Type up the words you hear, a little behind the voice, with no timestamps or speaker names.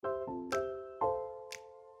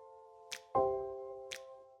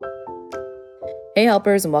Hey,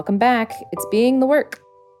 helpers, and welcome back. It's Being the Work.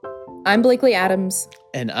 I'm Blakely Adams.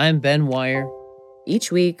 And I'm Ben Wire.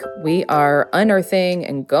 Each week, we are unearthing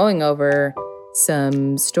and going over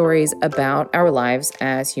some stories about our lives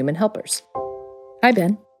as human helpers. Hi,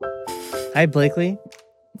 Ben. Hi, Blakely.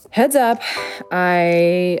 Heads up,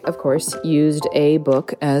 I, of course, used a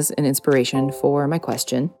book as an inspiration for my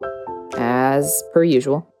question, as per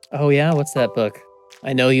usual. Oh, yeah? What's that book?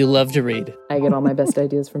 I know you love to read. I get all my best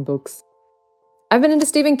ideas from books. I've been into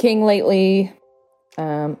Stephen King lately.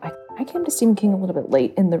 I came to Stephen King a little bit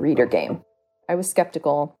late in the reader game. I was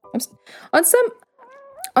skeptical. On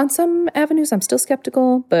some avenues, I'm still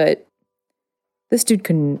skeptical, but this dude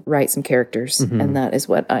can write some characters, and that is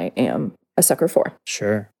what I am a sucker for.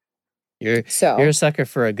 Sure. You're a sucker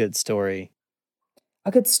for a good story.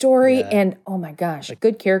 A good story, and oh my gosh,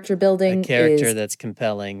 good character building. A character that's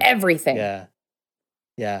compelling. Everything.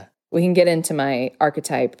 Yeah. We can get into my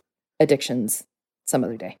archetype addictions some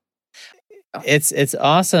other day. Oh. It's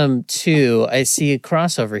awesome too. I see a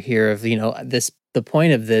crossover here of, the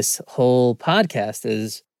point of this whole podcast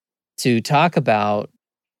is to talk about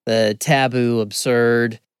the taboo,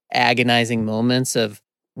 absurd, agonizing moments of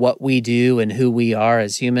what we do and who we are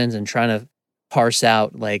as humans, and trying to parse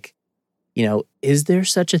out, is there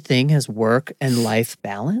such a thing as work and life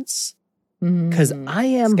balance? Because I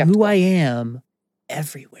am who I am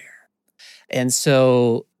everywhere. And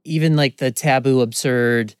so even like the taboo,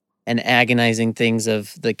 absurd, and agonizing things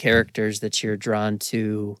of the characters that you're drawn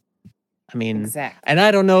to, exactly. And I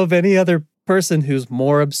don't know of any other person who's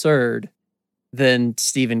more absurd than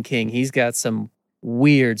Stephen King. He's got some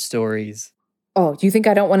weird stories. Oh, do you think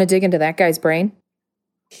I don't want to dig into that guy's brain?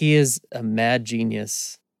 He is a mad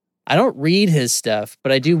genius. I don't read his stuff,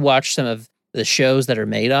 but I do watch some of the shows that are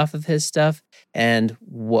made off of his stuff, and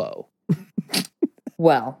whoa.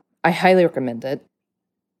 Well, I highly recommend it,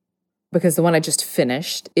 because the one I just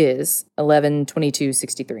finished is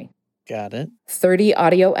 11/22/63. Got it. 30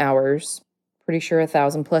 audio hours, pretty sure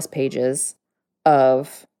 1,000+ pages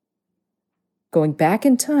of going back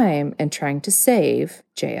in time and trying to save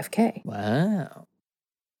JFK. Wow.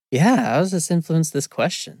 Yeah, how does this influence this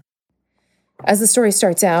question? As the story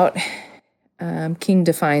starts out, King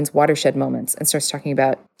defines watershed moments and starts talking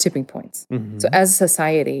about tipping points. So as a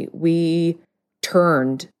society, we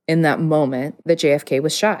turned in that moment that JFK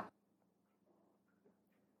was shot.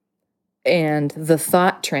 And the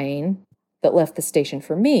thought train that left the station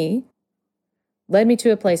for me led me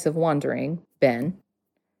to a place of wondering, Ben,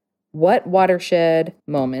 what watershed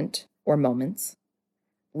moment or moments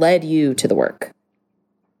led you to the work?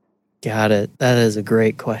 Got it. That is a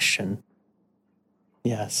great question.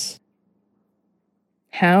 Yes.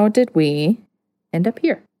 How did we end up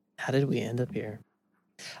here?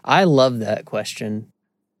 I love that question.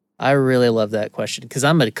 I really love that question because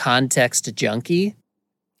I'm a context junkie.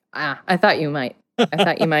 I thought you might. I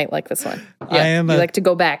thought you might like this one. Yeah, you like to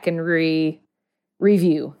go back and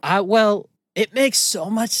review. Well, it makes so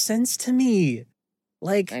much sense to me.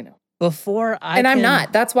 Like, I know. I'm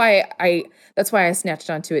not. That's why I snatched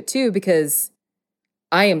onto it too, because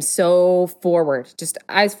I am so forward. Just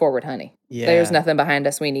eyes forward, honey. Yeah. There's nothing behind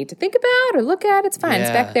us we need to think about or look at. It's fine. Yeah.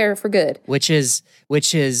 It's back there for good. Which is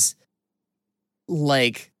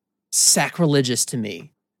like sacrilegious to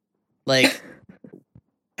me. Like,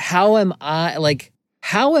 how am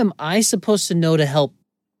I supposed to know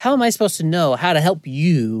how am I supposed to know how to help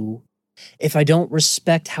you if I don't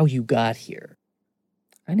respect how you got here?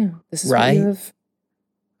 I know. This is right? What you have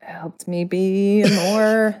helped me be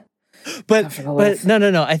more but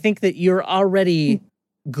no. I think that you're already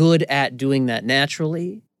good at doing that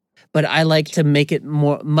naturally, but I like to make it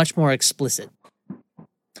much more explicit.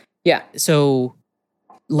 Yeah. So,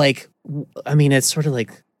 it's sort of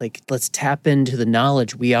like let's tap into the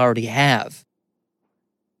knowledge we already have.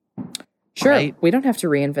 Sure. Right? We don't have to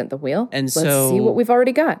reinvent the wheel. And let's see what we've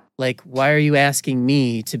already got. Like, why are you asking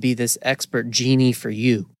me to be this expert genie for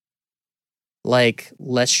you? Like,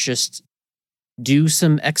 let's just do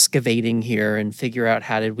some excavating here and figure out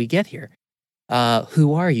how did we get here?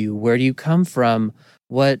 Who are you? Where do you come from?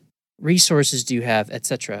 What resources do you have,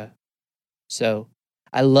 etc.? So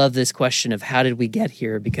I love this question of how did we get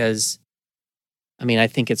here, because I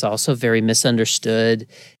think it's also very misunderstood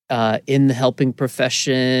in the helping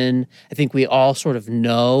profession. I think we all sort of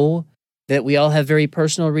know that we all have very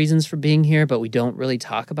personal reasons for being here, but we don't really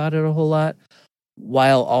talk about it a whole lot.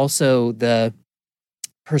 While also the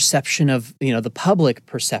perception of, the public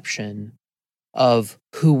perception of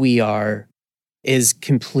who we are is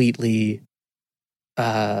completely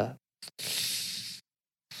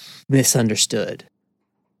misunderstood.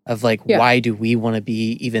 Of why do we want to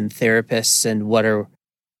be even therapists, and what are,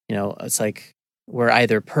 it's like, we're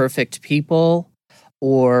either perfect people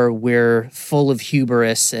or we're full of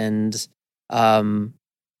hubris and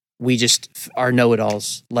we just are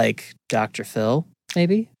know-it-alls, like Dr. Phil,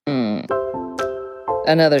 maybe?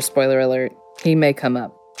 Another spoiler alert. He may come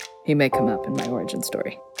up. He may come up in my origin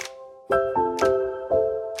story.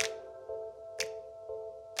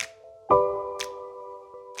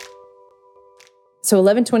 So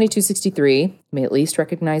 11/22/63, you may at least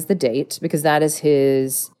recognize the date because that is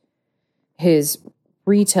his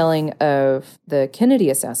retelling of the Kennedy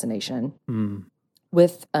assassination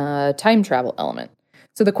with a time travel element.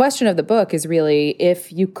 So the question of the book is really,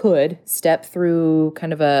 if you could step through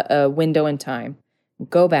kind of a window in time,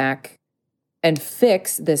 go back and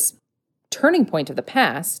fix this turning point of the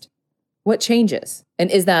past, what changes? And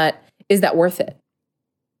is that worth it?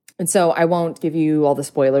 And so I won't give you all the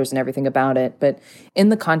spoilers and everything about it, but in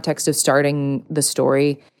the context of starting the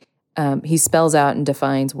story, he spells out and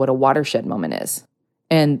defines what a watershed moment is.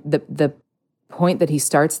 And the point that he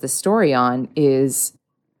starts the story on is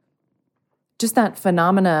just that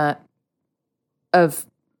phenomena of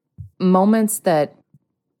moments that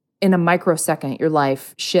in a microsecond your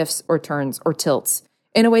life shifts or turns or tilts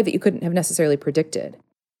in a way that you couldn't have necessarily predicted.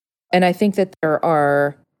 And I think that there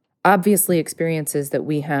are obviously experiences that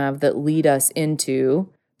we have that lead us into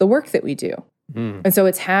the work that we do. And so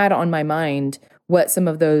it's had on my mind what some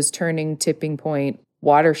of those turning, tipping point,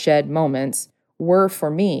 watershed moments were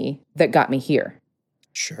for me that got me here.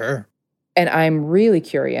 Sure. And I'm really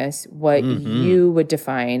curious what you would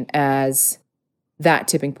define as that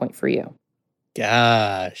tipping point for you.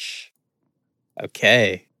 Gosh.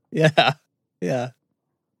 Okay. Yeah. Yeah.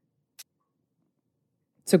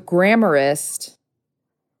 So Grammarist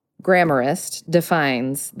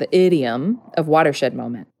defines the idiom of watershed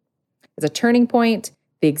moment as a turning point,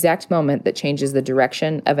 the exact moment that changes the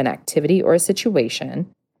direction of an activity or a situation.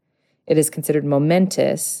 It is considered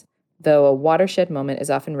momentous, though a watershed moment is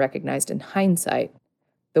often recognized in hindsight.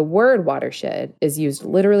 The word watershed is used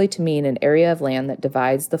literally to mean an area of land that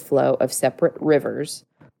divides the flow of separate rivers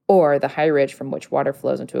or the high ridge from which water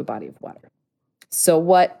flows into a body of water. So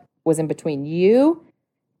what was in between you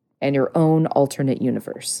and your own alternate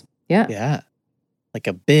universe? Yeah. Yeah. Like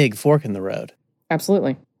a big fork in the road.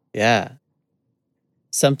 Absolutely. Yeah.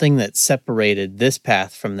 Something that separated this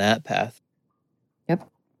path from that path. Yep.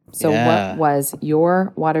 So what was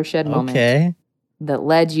your watershed moment that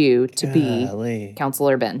led you to be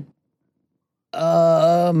Counselor Ben?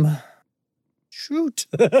 Shoot.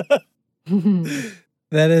 That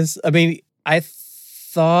is, I mean, I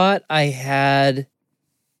thought I had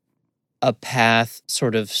a path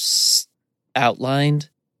sort of outlined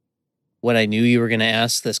when I knew you were going to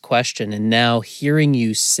ask this question. And now hearing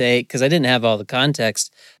you say, because I didn't have all the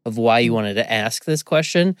context of why you wanted to ask this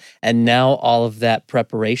question. And now all of that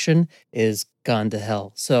preparation is gone to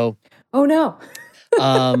hell. So, oh no.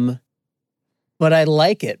 But I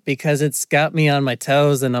like it because it's got me on my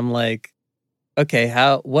toes and I'm like, okay,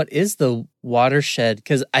 what is the watershed?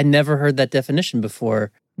 Because I never heard that definition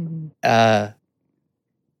before. And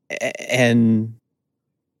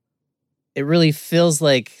it really feels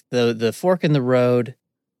like the fork in the road,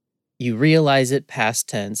 you realize it past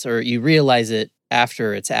tense, or you realize it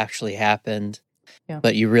after it's actually happened,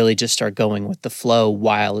 but you really just start going with the flow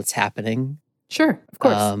while it's happening. Sure, of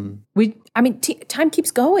course. Time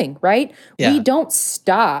keeps going, right? Yeah. We don't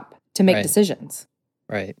stop to make decisions.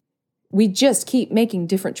 Right. We just keep making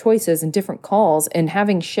different choices and different calls and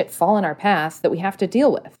having shit fall in our path that we have to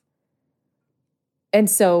deal with. And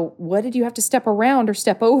so what did you have to step around or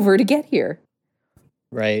step over to get here?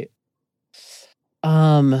 Right.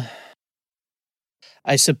 I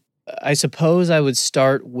suppose I would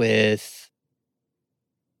start with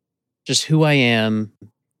just who I am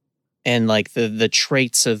and like the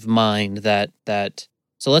traits of mind that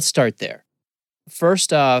so let's start there.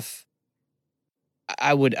 First off,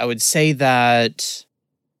 I would say that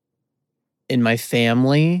in my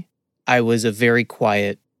family, I was a very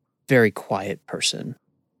quiet person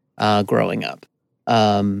growing up.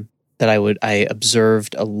 That I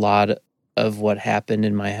observed a lot of what happened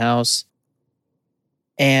in my house.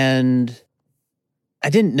 And I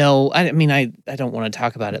didn't know, I don't want to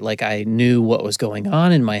talk about it like I knew what was going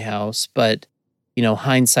on in my house, but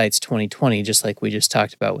hindsight's 2020, just like we just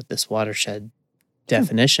talked about with this watershed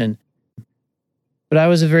definition. But I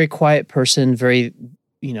was a very quiet person, very,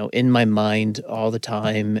 in my mind all the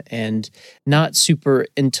time, and not super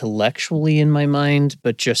intellectually in my mind,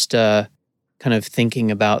 but just kind of thinking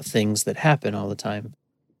about things that happen all the time.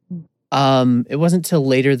 It wasn't till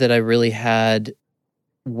later that I really had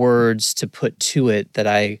words to put to it that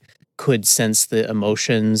I could sense the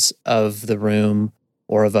emotions of the room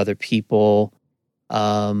or of other people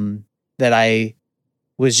that I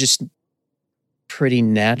was just pretty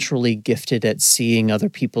naturally gifted at seeing other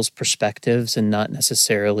people's perspectives and not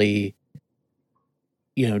necessarily,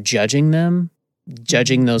 judging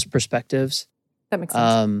those perspectives. That makes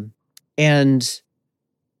sense. And,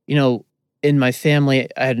 in my family,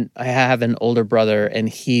 I have an older brother, and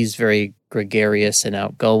he's very gregarious and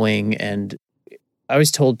outgoing. And I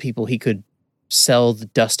always told people he could sell the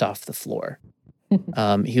dust off the floor.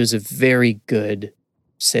 He was a very good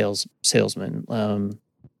salesman.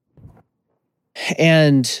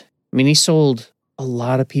 And I mean, he sold a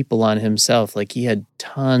lot of people on himself. Like, he had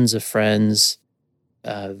tons of friends.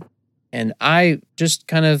 And I just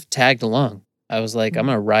kind of tagged along. I was like, I'm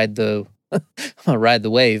gonna ride the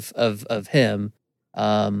wave of him.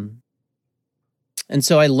 And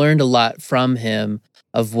so I learned a lot from him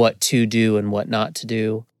of what to do and what not to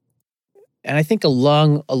do. And I think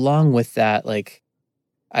along with that, like,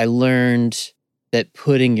 I learned that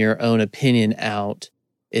putting your own opinion out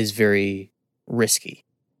is very risky.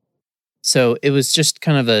 So it was just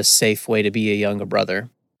kind of a safe way to be a younger brother.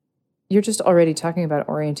 You're just already talking about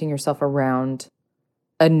orienting yourself around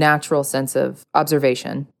a natural sense of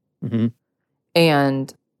observation. Mm-hmm.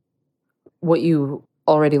 And what you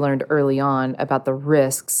already learned early on about the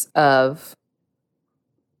risks of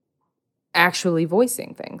actually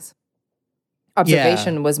voicing things.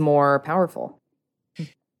 Observation was more powerful.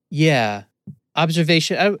 Yeah.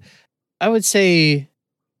 Observation. I would say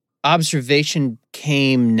observation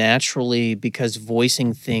came naturally because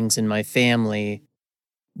voicing things in my family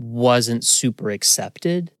wasn't super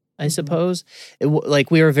accepted, I suppose.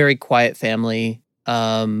 Like, we were a very quiet family,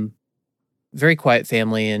 and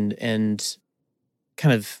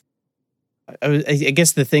kind of, I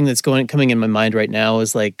guess the thing that's coming in my mind right now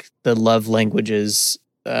is like the love languages,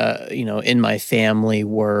 in my family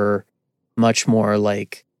were much more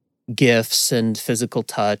like gifts and physical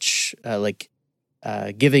touch,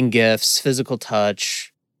 giving gifts, physical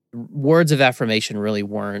touch. Words of affirmation really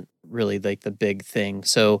weren't really like the big thing.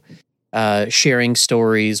 So sharing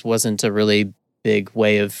stories wasn't a really big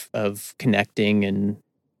way of connecting, and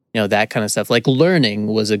that kind of stuff. Like, learning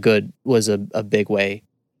was a big way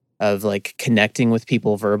of like connecting with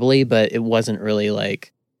people verbally, but it wasn't really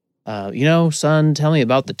like, son, tell me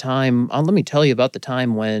about the time. Let me tell you about the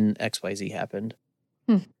time when XYZ happened.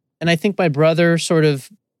 And I think my brother sort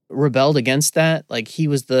of rebelled against that. Like, he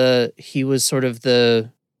was sort of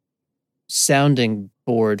the sounding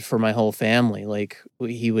board for my whole family. Like,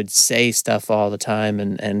 he would say stuff all the time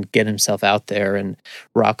and get himself out there and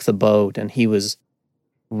rock the boat. And he was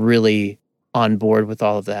really on board with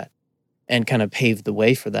all of that and kind of paved the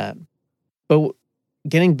way for that. But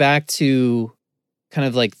getting back to kind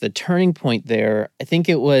of like the turning point there, I think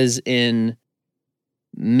it was in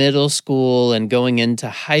middle school and going into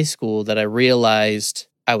high school that I realized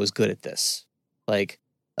I was good at this. Like,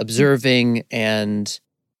 observing and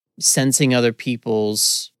sensing other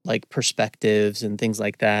people's like perspectives and things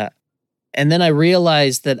like that. And then I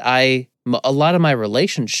realized that a lot of my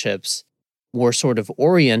relationships were sort of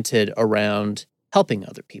oriented around helping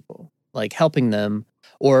other people, like helping them,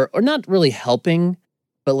 or not really helping,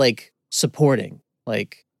 but like supporting,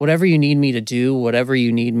 like whatever you need me to do, whatever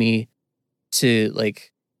you need me to,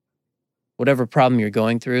 like, whatever problem you're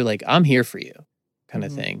going through, like, I'm here for you, kind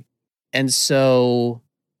of thing. And so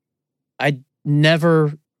I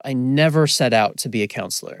never set out to be a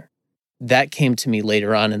counselor. That came to me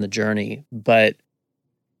later on in the journey, but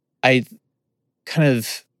I kind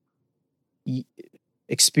of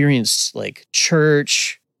experienced like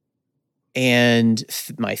church and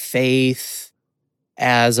my faith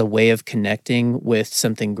as a way of connecting with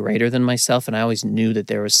something greater than myself. And I always knew that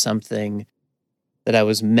there was something that I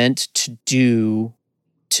was meant to do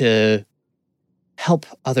to help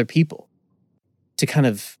other people, to kind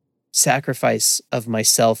of sacrifice of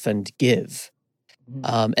myself and give.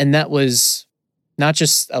 And that was not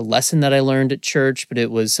just a lesson that I learned at church, but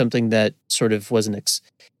it was something that sort of was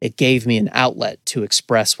it gave me an outlet to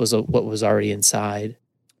express what was already inside.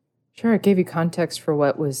 Sure, it gave you context for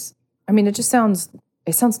what was. I mean, it sounds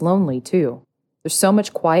lonely too. There's so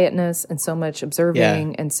much quietness and so much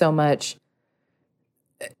observing and so much.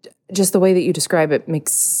 Just the way that you describe it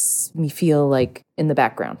makes me feel like in the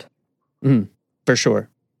background. For sure.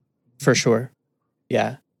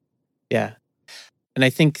 Yeah. And I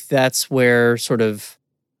think that's where sort of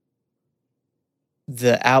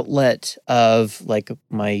the outlet of like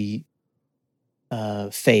my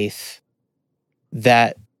faith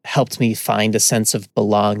that helped me find a sense of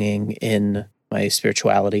belonging in my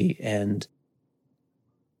spirituality and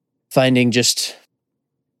finding just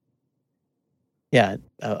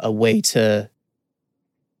a way to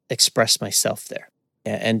express myself there.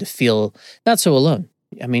 and to feel not so alone.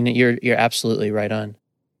 I mean, you're absolutely right on.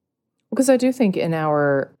 Because I do think in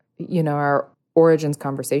our, our origins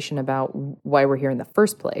conversation about why we're here in the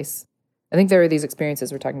first place, I think there are these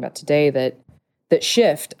experiences we're talking about today that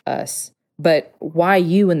shift us, but why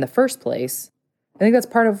you in the first place? I think that's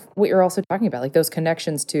part of what you're also talking about, like those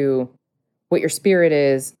connections to what your spirit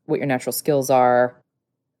is, what your natural skills are,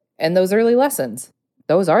 and those early lessons.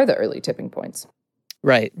 Those are the early tipping points.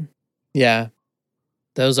 Right. Yeah.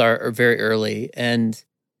 Those are very early. And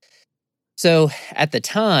so at the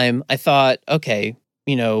time, I thought, okay,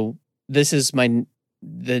 this is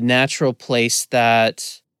the natural place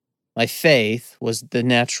that my faith was the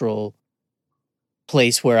natural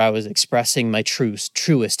place where I was expressing my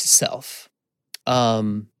truest self.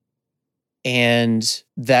 And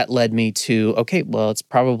that led me to, okay, well, it's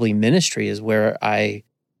probably ministry is where I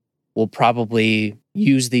will probably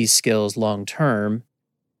use these skills long term.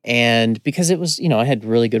 And because it was, I had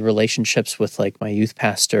really good relationships with like my youth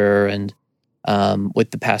pastor and with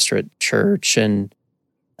the pastor at church. And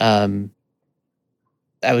that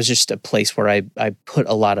was just a place where I put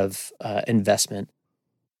a lot of investment.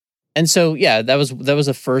 And so, yeah, that was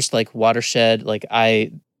a first like watershed. Like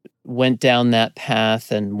I went down that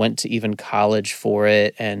path and went to even college for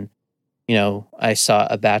it. And, I saw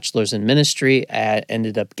a bachelor's in ministry. I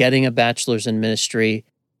ended up getting a bachelor's in ministry.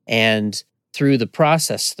 And through the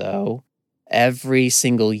process, though, every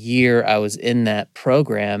single year I was in that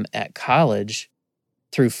program at college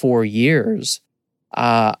through 4 years,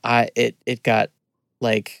 it got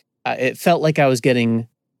like, it felt like I was getting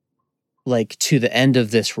like to the end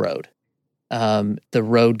of this road. The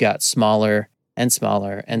road got smaller and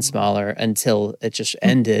smaller and smaller until it just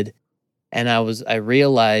ended. And I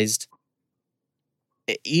realized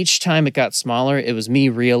each time it got smaller, it was me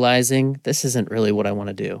realizing this isn't really what I want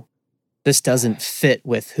to do. This doesn't fit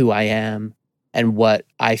with who I am and what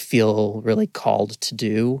I feel really called to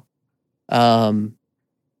do.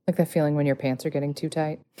 Like that feeling when your pants are getting too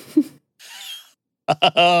tight.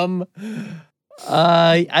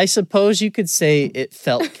 I suppose you could say it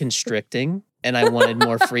felt constricting and I wanted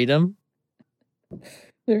more freedom.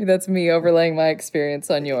 Maybe that's me overlaying my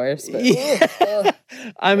experience on yours. But, yeah.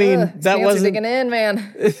 I mean, that wasn't digging in,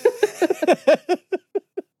 man.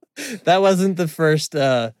 That wasn't the first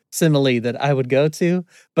simile that I would go to,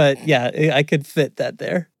 but yeah, I could fit that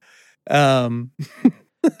there.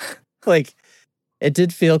 Like it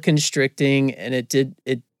did feel constricting, and it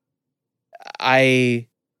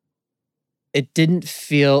didn't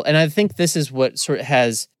feel, and I think this is what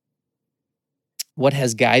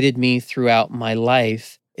has guided me throughout my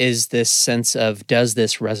life is this sense of, does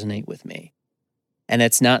this resonate with me? And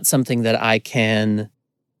it's not something that I can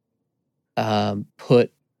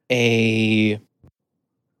put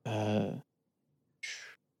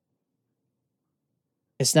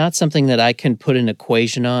it's not something that I can put an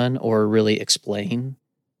equation on or really explain,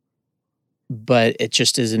 but it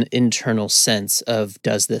just is an internal sense of,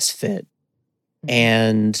 does this fit?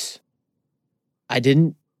 And I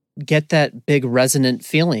didn't get that big resonant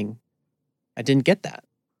feeling. I didn't get that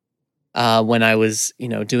when I was,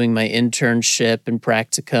 doing my internship and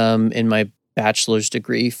practicum in my bachelor's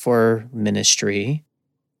degree for ministry.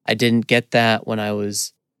 I didn't get that when I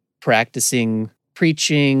was practicing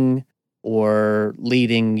preaching or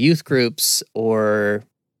leading youth groups or,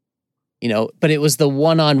 but it was the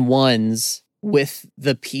one-on-ones with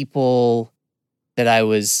the people that I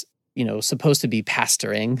was, supposed to be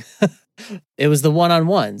pastoring. It was the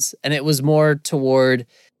one-on-ones, and it was more toward,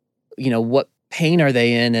 what pain are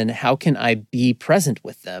they in and how can I be present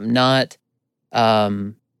with them? Not,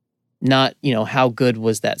 how good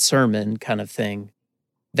was that sermon kind of thing.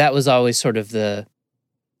 That was always sort of the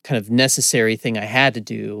kind of necessary thing I had to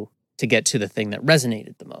do to get to the thing that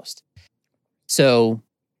resonated the most. So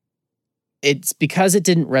it's because it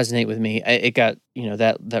didn't resonate with me. It got,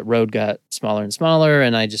 that road got smaller and smaller.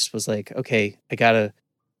 And I just was like, okay, I got to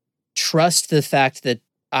trust the fact that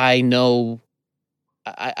I know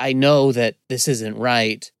that this isn't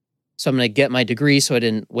right. So I'm going to get my degree so I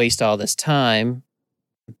didn't waste all this time,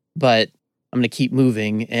 but I'm going to keep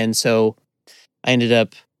moving. And so I ended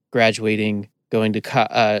up graduating, I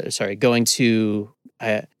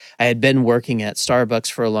had been working at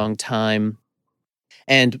Starbucks for a long time.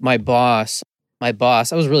 And my boss, I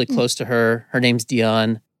was really close to her. Her name's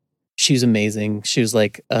Dion. She's amazing. She was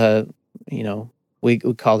like, we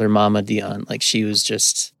called her Mama Dion. Like she was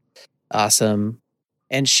just awesome.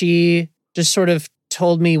 And she just sort of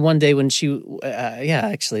told me one day when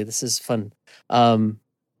actually, this is fun.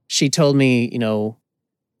 She told me,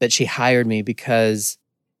 that she hired me because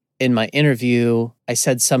in my interview, I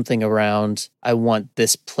said something around, I want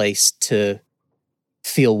this place to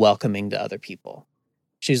feel welcoming to other people.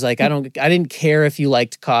 She's like, I didn't care if you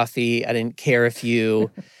liked coffee. I didn't care if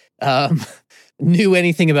you knew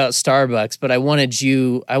anything about Starbucks, but I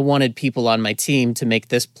wanted people on my team to make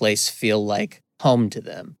this place feel like home to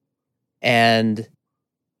them. And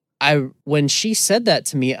when she said that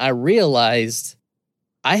to me, I realized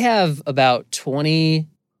I have about 20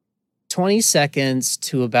 seconds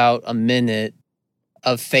to about a minute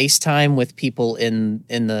of FaceTime with people in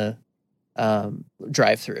the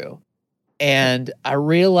drive-through. And I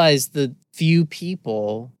realized the few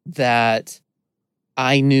people that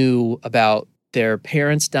I knew about their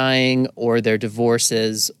parents dying or their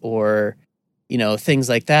divorces or, things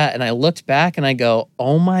like that. And I looked back and I go,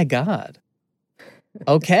 oh my God.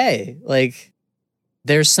 Okay. Like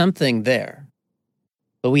there's something there.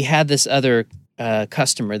 But we had this other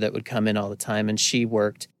customer that would come in all the time, and she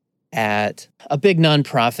worked at a big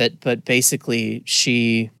nonprofit, but basically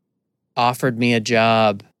she offered me a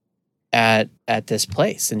job at this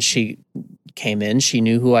place, and she came in. She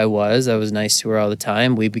knew who I was. I was nice to her all the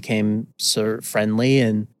time. We became sort of friendly,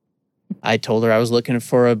 and I told her I was looking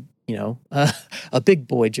for a big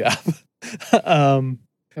boy job. Did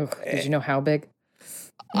you know how big?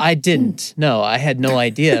 I didn't. No, I had no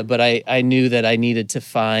idea, but I knew that I needed to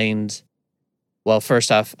find. Well,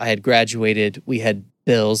 first off, I had graduated. We had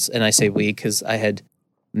bills, and I say we because I had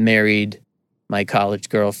married my college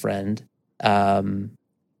girlfriend 2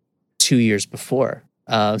 years before.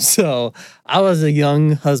 So I was a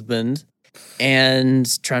young husband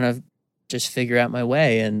and trying to just figure out my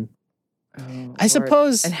way. And I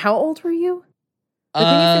suppose. And how old were you? Like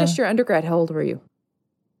when you finished your undergrad, how old were you?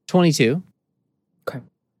 22. Okay.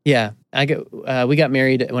 Yeah, we got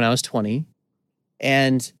married when I was 20.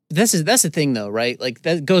 And that's the thing though, right? Like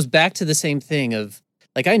that goes back to the same thing of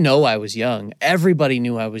like, I know I was young. Everybody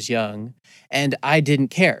knew I was young and I didn't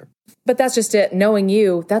care. But that's just it. Knowing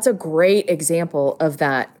you, that's a great example of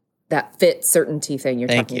that fit certainty thing you're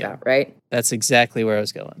talking about, right? That's exactly where I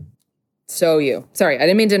was going. Sorry, I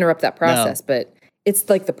didn't mean to interrupt that process, but it's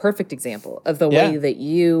like the perfect example of the way that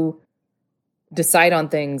you decide on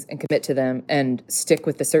things and commit to them and stick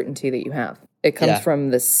with the certainty that you have. It comes from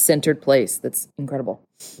this centered place that's incredible.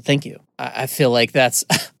 Thank you. I feel like that's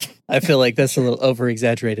a little over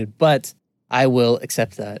exaggerated, but I will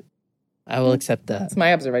accept that. That's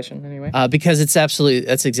my observation anyway. Because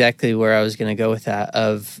that's exactly where I was going to go with that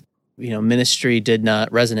of, ministry did not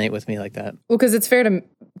resonate with me like that. Well, because it's fair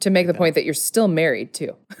to make the point that you're still married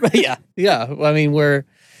too. Yeah. Well, I mean,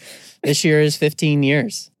 this year is 15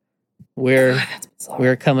 years. We're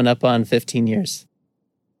coming up on 15 years.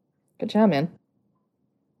 Good job, man.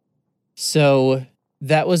 So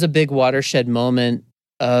that was a big watershed moment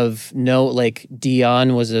of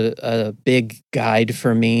Dion was a big guide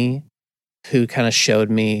for me who kind of showed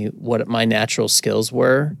me what my natural skills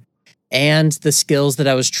were and the skills that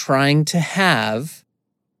I was trying to have,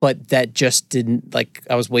 but that just didn't,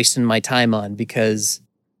 I was wasting my time on because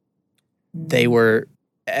they were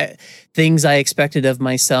things I expected of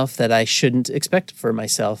myself that I shouldn't expect for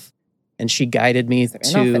myself. And she guided me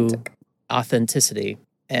to authenticity.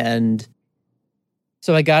 And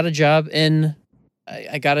so I got a job in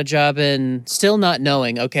still not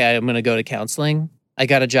knowing, okay, I'm going to go to counseling. I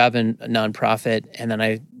got a job in a nonprofit, and then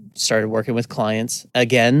I started working with clients.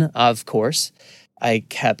 Again, of course, I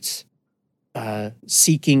kept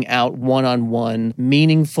seeking out one-on-one,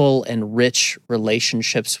 meaningful and rich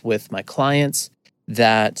relationships with my clients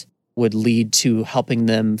that would lead to helping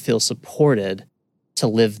them feel supported to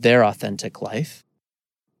live their authentic life.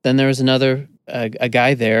 Then there was a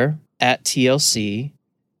guy there at TLC,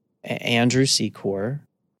 Andrew Secor,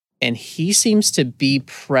 and he seems to be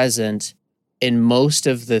present in most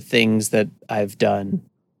of the things that I've done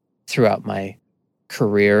throughout my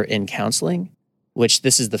career in counseling, which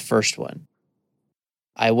this is the first one.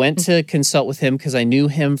 I went to consult with him because I knew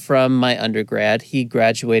him from my undergrad. He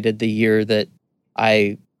graduated the year that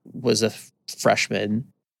I was a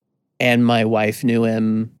freshman, and my wife knew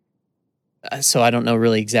him. So I don't know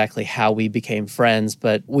really exactly how we became friends,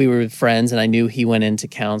 but we were friends, and I knew he went into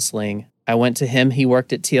counseling. I went to him. He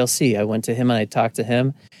worked at TLC. I went to him and I talked to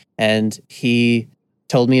him, and he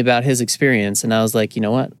told me about his experience. And I was like, you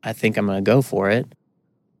know what? I think I'm going to go for it.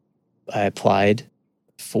 I applied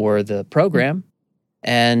for the program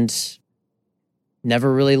and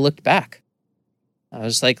never really looked back. I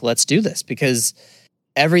was like, let's do this, because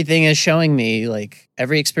everything is showing me, like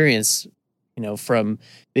every experience, from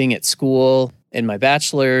being at school in my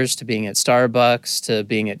bachelor's to being at Starbucks to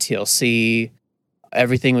being at TLC,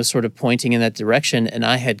 everything was sort of pointing in that direction. And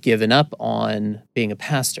I had given up on being a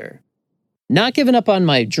pastor, not given up on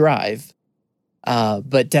my drive,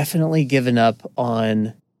 but definitely given up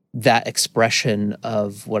on that expression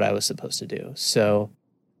of what I was supposed to do. So,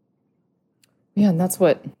 yeah, and that's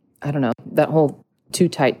what, I don't know, that whole too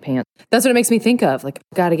tight pants. That's what it makes me think of. Like,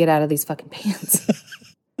 I've got to get out of these fucking pants.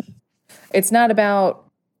 It's not about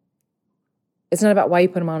why you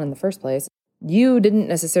put them on in the first place. You didn't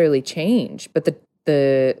necessarily change, but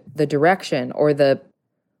the direction or the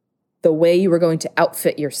way you were going to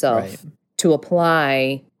outfit yourself to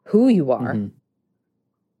apply who you are. Mm-hmm.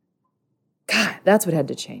 God, that's what had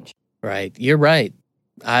to change. Right. You're right.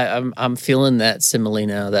 I'm feeling that simile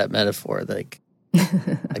now, that metaphor. Like,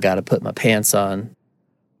 I got to put my pants on.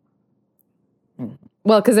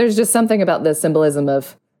 Well, because there's just something about the symbolism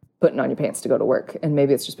of putting on your pants to go to work. And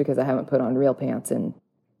maybe it's just because I haven't put on real pants in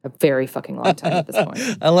a very fucking long time at this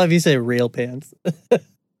point. I love you say real pants.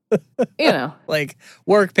 You know. Like,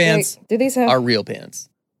 work pants do these have are real pants.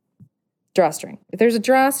 Drawstring. If there's a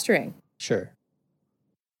drawstring. Sure.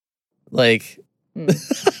 Like. They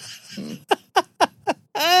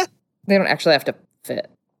don't actually have to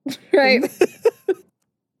fit. Right?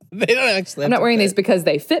 They don't actually have I'm not wearing these because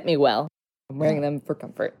they fit me well. I'm wearing them for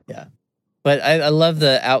comfort. Yeah. But I love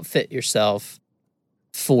the outfit yourself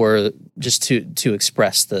for just to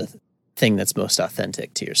express the thing that's most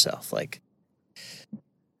authentic to yourself. Like,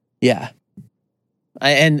 yeah.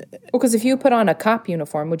 Because if you put on a cop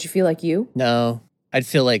uniform, would you feel like you? No. I'd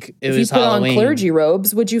feel like it was Halloween. If you put Halloween. on clergy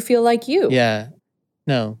robes, would you feel like you? Yeah.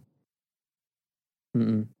 No.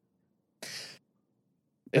 Mm-mm.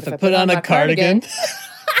 If I put on a cardigan.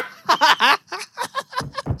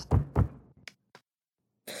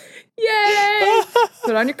 Yay!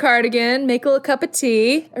 Put on your cardigan, make a little cup of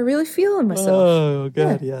tea. I really feel in myself. Oh,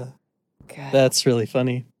 God, yeah. God. That's really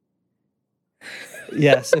funny.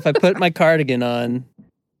 Yes, if I put my cardigan on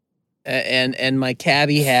and my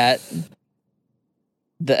cabbie hat,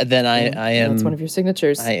 then I am. That's one of your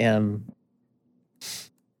signatures. I am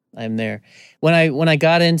there. When I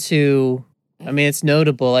got into, I mean, it's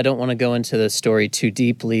notable. I don't want to go into the story too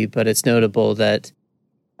deeply, but it's notable that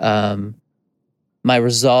my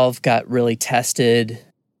resolve got really tested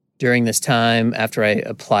during this time after I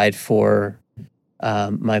applied for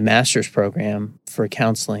my master's program for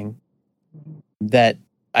counseling, that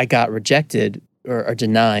I got rejected or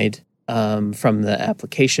denied from the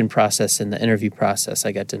application process and the interview process.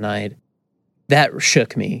 I got denied. That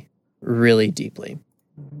shook me really deeply.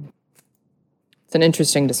 It's an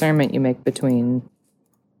interesting discernment you make between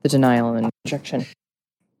the denial and rejection.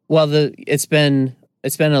 Well, it's been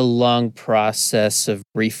a long process of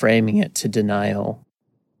reframing it to denial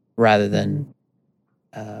rather than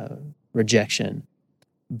rejection.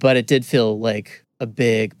 But it did feel like a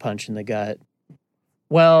big punch in the gut.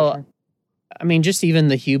 Well, sure. I mean, just even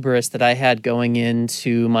the hubris that I had going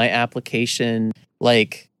into my application,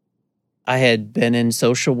 like I had been in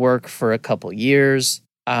social work for a couple years.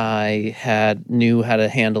 I knew how to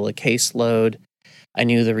handle a caseload. I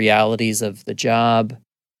knew the realities of the job.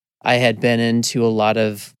 I had been into a lot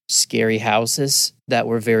of scary houses that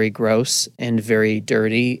were very gross and very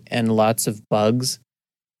dirty and lots of bugs,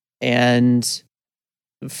 and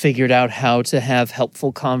figured out how to have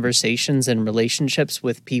helpful conversations and relationships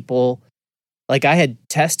with people. Like, I had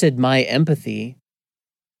tested my empathy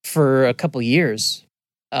for a couple years,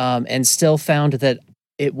 and still found that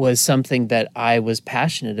it was something that I was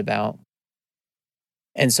passionate about.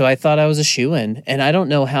 And so I thought I was a shoo-in. And I don't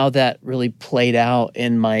know how that really played out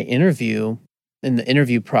in my interview, in the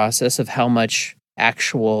interview process, of how much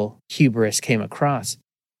actual hubris came across.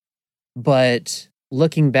 But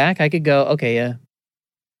looking back, I could go, okay, yeah,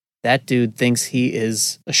 that dude thinks he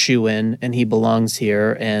is a shoo-in and he belongs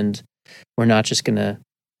here, and we're not just going to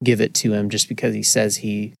give it to him just because he says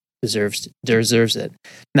he deserves it.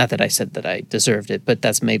 Not that I said that I deserved it, but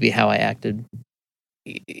that's maybe how I acted.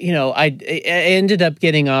 You know, I ended up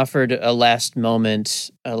getting offered a last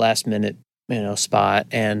minute, spot,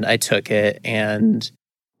 and I took it. And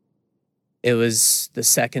it was the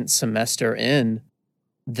second semester in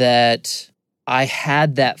that I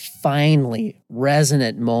had that finally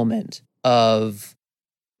resonant moment of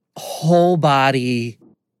whole body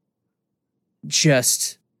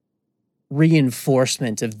just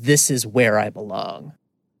reinforcement of this is where I belong.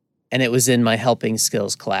 And it was in my helping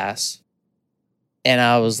skills class. And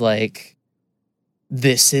I was like,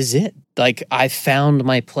 this is it. Like, I found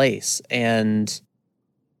my place, and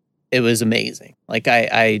it was amazing. Like,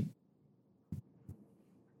 it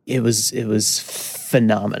was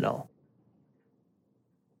phenomenal.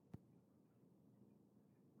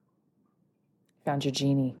 Found your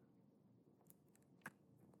genie.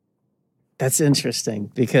 That's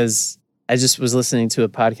interesting, because I just was listening to a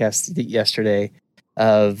podcast yesterday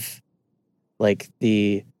of like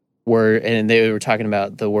the word, and they were talking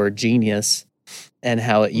about the word genius and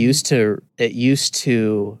how it used to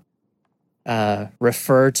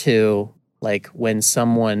refer to like when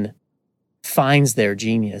someone finds their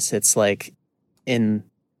genius, it's like in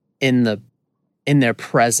their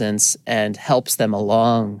presence and helps them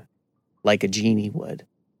along like a genie would.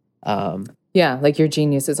 Yeah, like your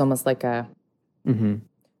genius is almost like a Mhm.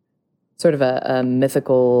 sort of a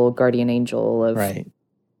mythical guardian angel of Right.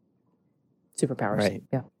 superpowers. Right.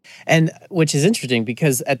 Yeah. And which is interesting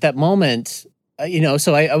because at that moment,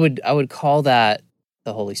 so I would call that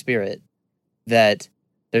the Holy Spirit, that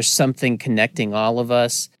there's something connecting all of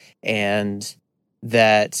us, and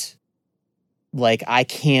that like I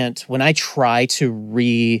can't, when I try to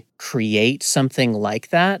recreate something like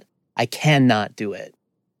that, I cannot do it.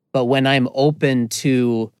 But when I'm open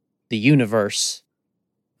to the universe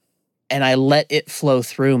and I let it flow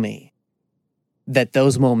through me, that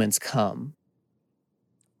those moments come.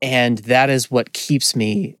 And that is what keeps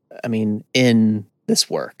me, in this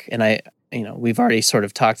work. And we've already sort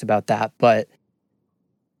of talked about that, but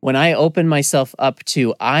when I open myself up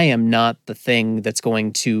to, I am not the thing that's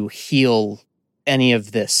going to heal any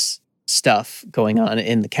of this stuff going on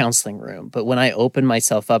in the counseling room. But when I open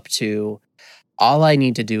myself up to, all I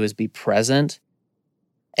need to do is be present,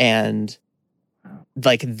 and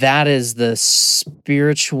like that is the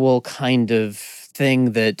spiritual kind of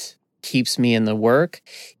thing that keeps me in the work,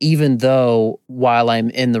 even though while I'm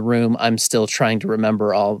in the room, I'm still trying to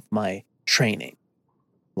remember all of my training.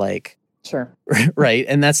 Like, Sure. right.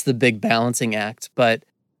 And that's the big balancing act. But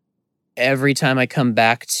every time I come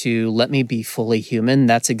back to let me be fully human,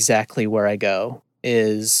 that's exactly where I go,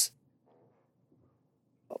 is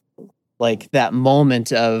like that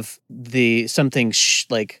moment of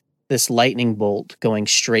like this lightning bolt going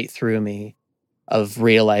straight through me, of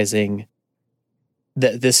realizing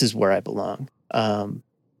that this is where I belong.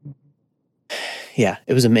 Yeah,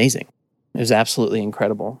 it was amazing. It was absolutely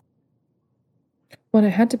incredible. Well,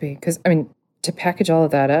 it had to be, because, to package all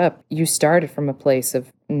of that up, you started from a place of,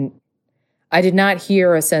 I did not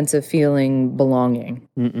hear a sense of feeling belonging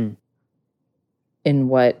in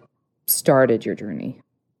what started your journey.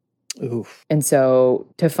 Oof. And so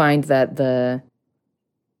to find that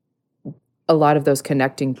a lot of those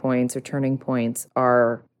connecting points or turning points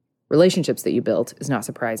are relationships that you built is not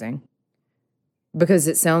surprising. Because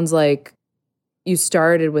it sounds like you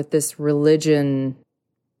started with this religion.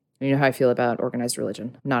 You know how I feel about organized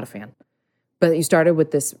religion. I'm not a fan. But you started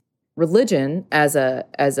with this religion as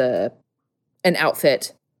an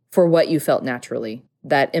outfit for what you felt naturally.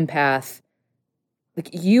 That empath, like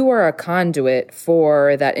you are a conduit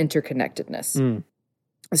for that interconnectedness.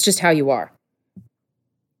 It's just how you are.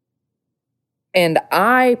 And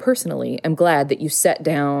I personally am glad that you set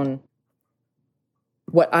down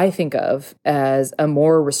what I think of as a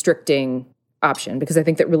more restricting option, because I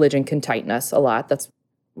think that religion can tighten us a lot. That's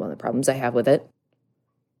one of the problems I have with it.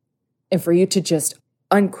 And for you to just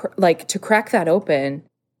to crack that open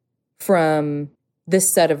from this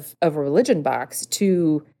set of a religion box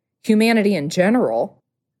to humanity in general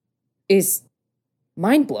is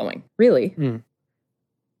mind-blowing, really.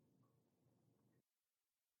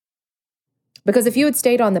 Because if you had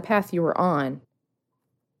stayed on the path you were on,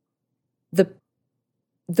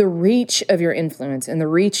 the reach of your influence and the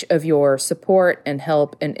reach of your support and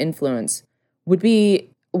help and influence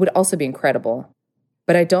would also be incredible.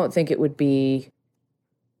 But I don't think it would be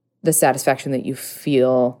the satisfaction that you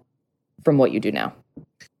feel from what you do now.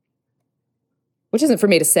 Which isn't for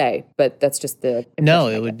me to say, but that's just the impression. No,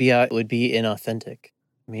 it would be inauthentic.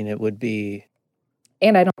 It would be,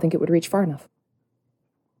 and I don't think it would reach far enough.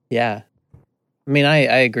 Yeah. I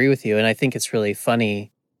agree with you, and I think it's really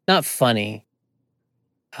funny. Not funny.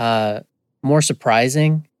 More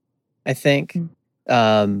surprising, I think,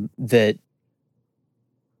 that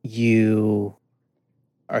you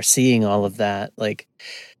are seeing all of that. Like,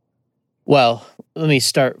 well, let me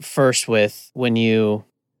start first with when it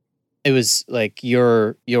was like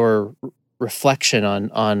your reflection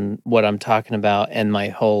on what I'm talking about, and my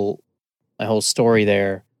whole story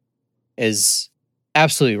there is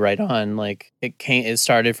absolutely right on. Like it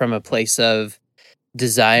started from a place of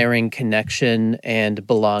desiring connection and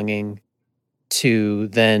belonging, to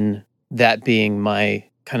then that being my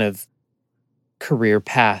kind of career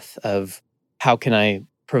path of how can I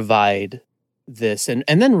provide this, and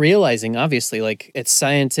then realizing, obviously, like it's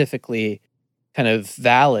scientifically kind of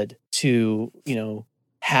valid to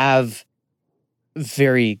have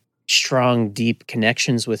very strong, deep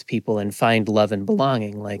connections with people and find love and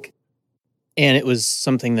belonging. Like, and it was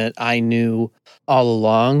something that I knew all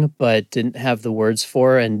along, but didn't have the words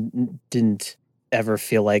for, and didn't ever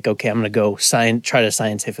feel like, okay, I'm going to go try to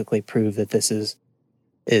scientifically prove that this is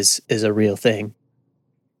a real thing?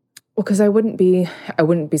 Well, because I wouldn't be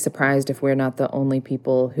surprised if we're not the only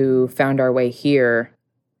people who found our way here,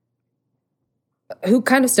 who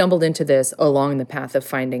kind of stumbled into this along the path of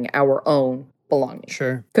finding our own belonging.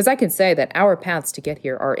 Sure. Because I can say that our paths to get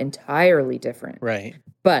here are entirely different. Right.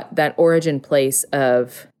 But that origin place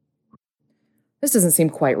of, this doesn't seem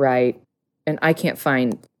quite right, and I can't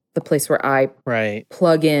find the place where I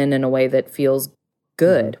plug in a way that feels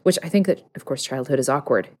good, which I think that, of course, childhood is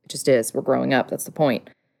awkward. It just is. We're growing up. That's the point.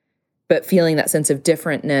 But feeling that sense of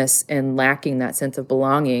differentness and lacking that sense of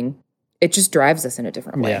belonging, it just drives us in a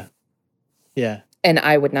different way. Yeah. Yeah. And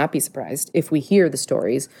I would not be surprised if we hear the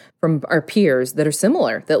stories from our peers that are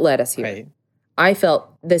similar that led us here. Right. I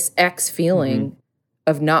felt this X feeling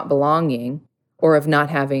of not belonging, or of not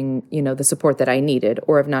having, the support that I needed,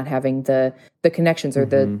 or of not having the connections or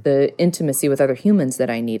the intimacy with other humans that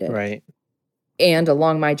I needed. Right. And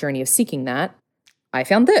along my journey of seeking that, I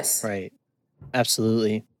found this. Right.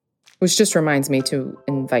 Absolutely. Which just reminds me to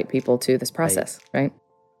invite people to this process, right?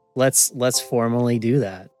 Let's formally do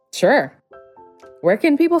that. Sure. Where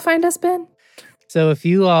can people find us, Ben? So if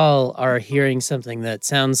you all are hearing something that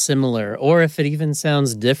sounds similar, or if it even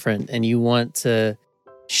sounds different, and you want to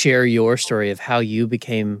share your story of how you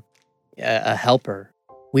became a helper,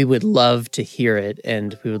 we would love to hear it,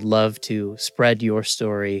 and we would love to spread your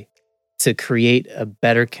story to create a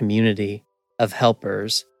better community of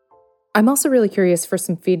helpers. I'm also really curious for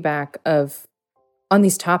some feedback on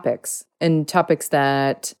these topics, and topics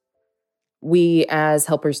that we as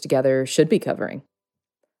helpers together should be covering.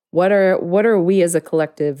 What are we as a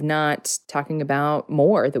collective not talking about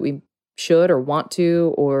more that we should or want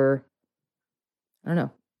to, or I don't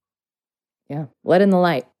know. Yeah, let in the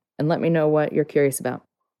light and let me know what you're curious about.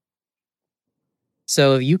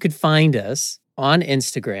 So you could find us on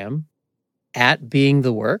Instagram at Being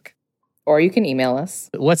the Work. Or you can email us.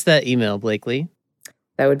 What's that email, Blakely?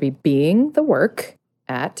 That would be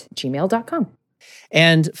beingthework@gmail.com.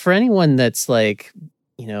 And for anyone that's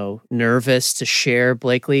nervous to share,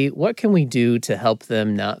 Blakely, what can we do to help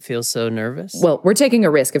them not feel so nervous? Well, we're taking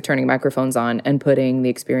a risk of turning microphones on and putting the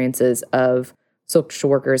experiences of social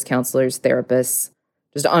workers, counselors, therapists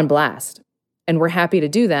just on blast. And we're happy to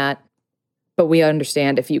do that, but we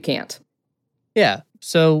understand if you can't. Yeah.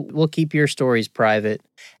 So we'll keep your stories private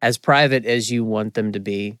as you want them to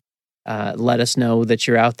be. Let us know that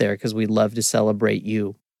you're out there, because we'd love to celebrate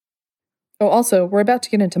you. Oh, also, we're about to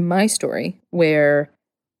get into my story where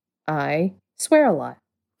I swear a lot,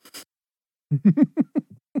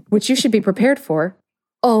 which you should be prepared for,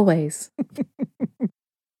 always.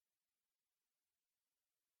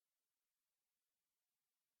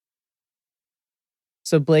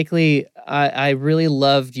 So Blakely, I really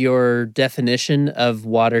loved your definition of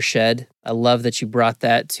watershed. I love that you brought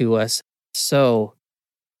that to us. So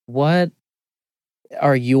what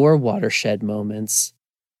are your watershed moments?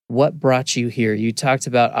 What brought you here? You talked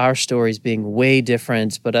about our stories being way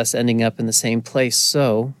different, but us ending up in the same place.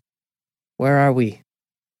 So where are we?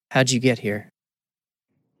 How'd you get here?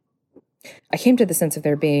 I came to the sense of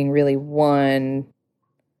there being really one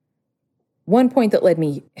point that led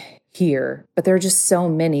me here, but there are just so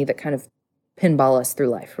many that kind of pinball us through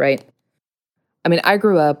life, right? I mean, I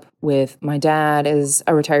grew up with my dad as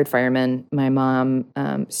a retired fireman. My mom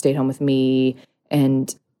stayed home with me.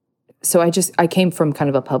 And so I came from kind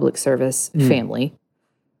of a public service family.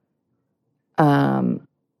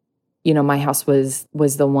 My house was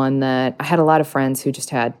the one that I had a lot of friends who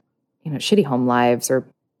just had, shitty home lives, or,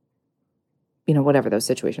 whatever those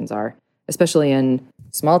situations are. Especially in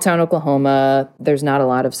small town Oklahoma, there's not a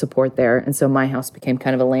lot of support there. And so my house became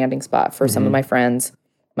kind of a landing spot for some of my friends.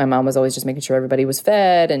 My mom was always just making sure everybody was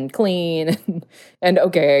fed and clean and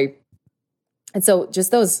okay. And so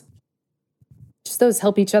just those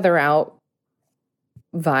help each other out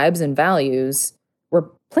vibes and values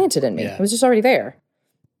were planted in me. Yeah. It was just already there.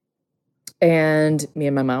 And me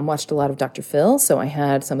and my mom watched a lot of Dr. Phil, so I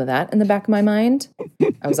had some of that in the back of my mind.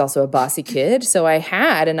 I was also a bossy kid, so I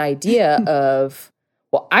had an idea of,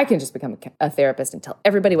 well, I can just become a therapist and tell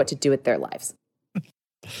everybody what to do with their lives.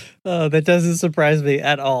 Oh, that doesn't surprise me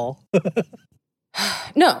at all.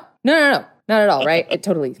 No, not at all, right? It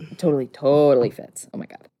totally fits. Oh my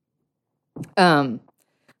God.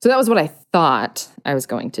 So that was what I thought I was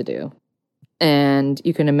going to do. And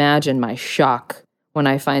you can imagine my shock when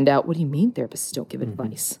I find out, what do you mean therapists don't give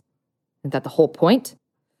advice? Isn't that the whole point?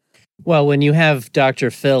 Well, when you have Dr.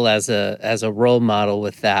 Phil as a role model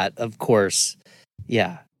with that, of course,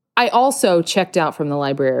 yeah. I also checked out from the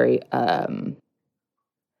library One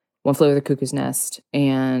Flew Over the Cuckoo's Nest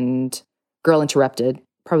and Girl interrupted,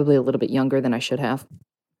 probably a little bit younger than I should have.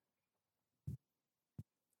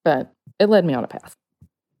 But it led me on a path.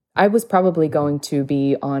 I was probably going to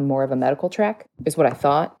be on more of a medical track, is what I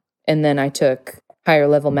thought. And then I took higher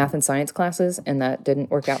level math and science classes, and that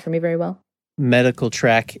didn't work out for me very well. Medical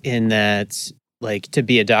track in that, like, to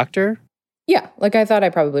be a doctor? Yeah, like I thought I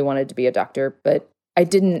probably wanted to be a doctor, but I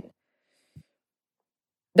didn't.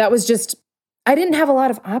 That was just, I didn't have a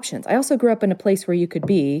lot of options. I also grew up in a place where you could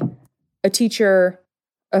be a teacher,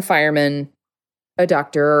 a fireman, a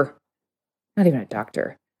doctor, not even a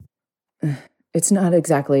doctor. It's not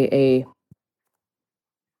exactly a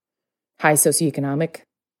high socioeconomic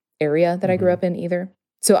area that I grew up in either.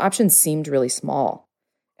 So options seemed really small.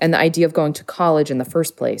 And the idea of going to college in the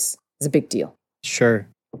first place is a big deal. Sure.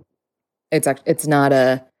 It's not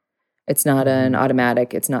an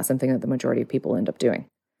automatic. It's not something that the majority of people end up doing.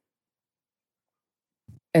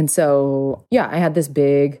 And so, yeah, I had this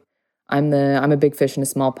I'm a big fish in a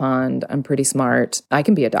small pond. I'm pretty smart. I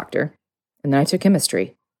can be a doctor. And then I took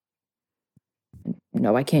chemistry.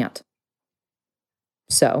 No, I can't.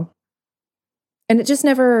 So, and it just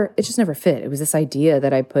never fit. It was this idea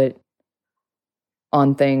that I put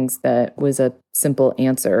on things that was a simple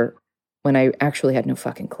answer when I actually had no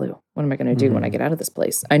fucking clue. What am I going to do when I get out of this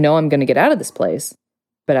place? I know I'm going to get out of this place,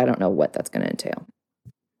 but I don't know what that's going to entail.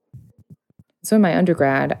 So in my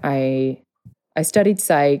undergrad, I studied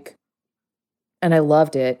psych, and I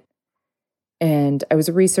loved it. And I was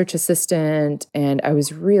a research assistant, and I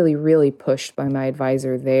was really, really pushed by my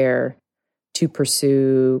advisor there to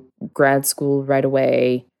pursue grad school right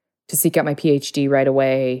away, to seek out my PhD right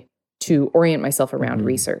away, to orient myself around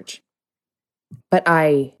research. But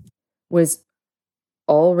I was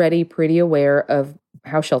already pretty aware of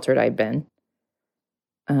how sheltered I'd been.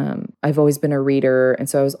 I've always been a reader, and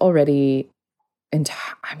so I was already,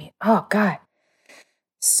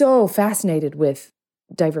 so fascinated with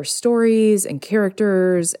diverse stories and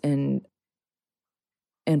characters and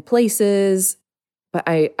places, but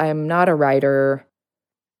I'm not a writer.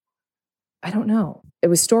 I don't know. It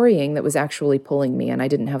was storying that was actually pulling me, and I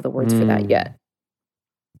didn't have the words for that yet.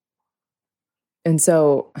 And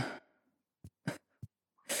so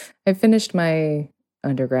I finished my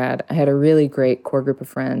undergrad. I had a really great core group of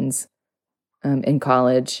friends in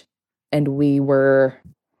college, and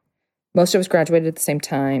most of us graduated at the same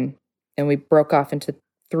time, and we broke off into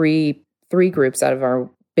three groups out of our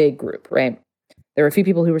big group, right? There were a few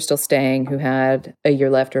people who were still staying, who had a year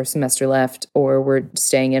left or a semester left, or were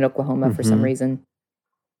staying in Oklahoma for some reason.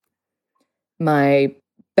 My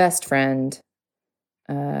best friend,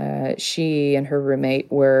 she and her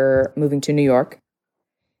roommate were moving to New York,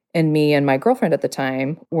 and me and my girlfriend at the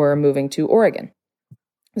time were moving to Oregon.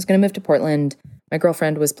 I was going to move to Portland. My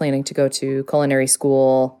girlfriend was planning to go to culinary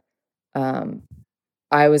school.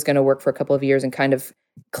 I was going to work for a couple of years and kind of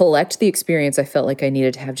collect the experience I felt like I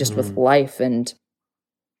needed to have just with life and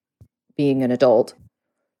being an adult.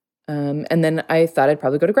 And then I thought I'd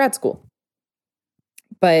probably go to grad school.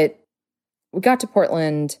 But we got to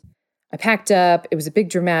Portland. I packed up. It was a big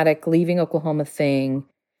dramatic leaving Oklahoma thing.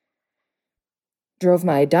 Drove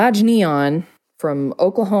my Dodge Neon from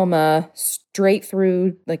Oklahoma straight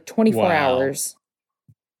through like 24 hours.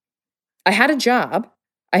 I had a job.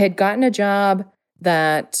 I had gotten a job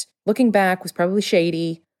that, looking back, was probably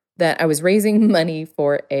shady, that I was raising money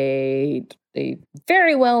for a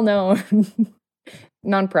very well-known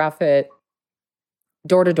nonprofit,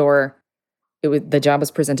 door-to-door. The job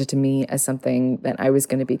was presented to me as something that I was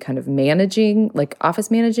going to be kind of managing, like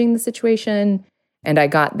office managing the situation. And I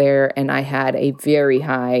got there and I had a very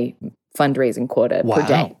high fundraising quota per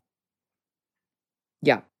day.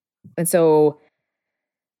 Yeah. And so,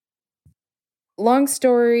 long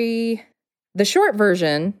story, the short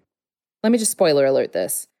version, let me just spoiler alert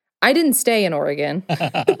this. I didn't stay in Oregon.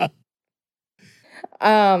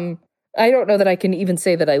 I don't know that I can even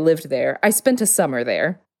say that I lived there. I spent a summer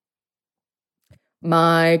there.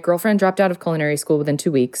 My girlfriend dropped out of culinary school within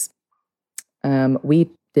 2 weeks.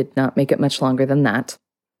 We did not make it much longer than that.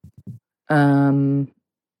 I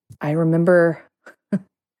remember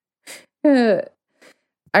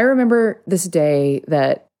this day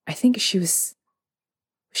that I think was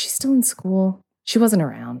she still in school? She wasn't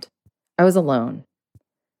around. I was alone.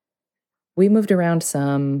 We moved around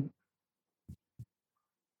some.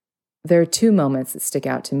 There are two moments that stick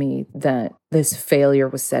out to me that this failure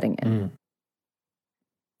was setting in.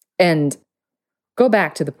 And go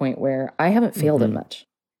back to the point where I haven't failed at much.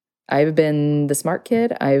 I've been the smart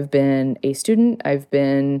kid. I've been a student. I've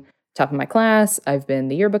been top of my class. I've been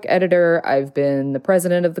the yearbook editor. I've been the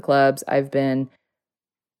president of the clubs. I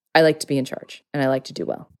like to be in charge and I like to do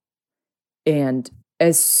well. And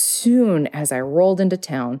as soon as I rolled into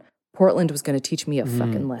town, Portland was going to teach me a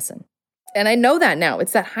fucking lesson. And I know that now.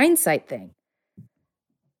 It's that hindsight thing.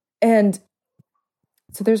 And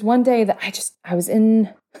so there's one day that I was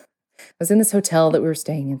in this hotel that we were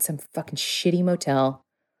staying in, some fucking shitty motel,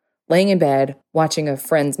 laying in bed, watching a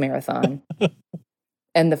Friends marathon.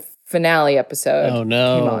 And the finale episode came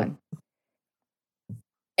on.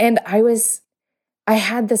 And I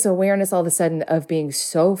had this awareness all of a sudden of being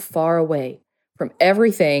so far away from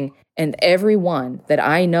everything and everyone that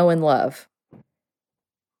I know and love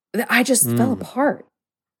that I just fell apart.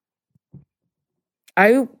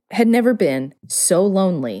 I had never been so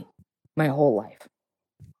lonely my whole life.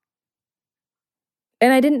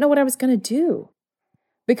 And I didn't know what I was going to do.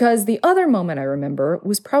 Because the other moment I remember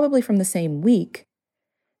was probably from the same week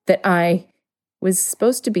that I was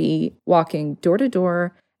supposed to be walking door to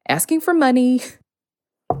door, asking for money.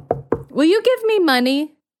 Will you give me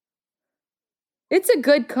money? It's a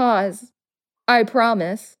good cause. I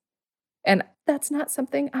promise. And that's not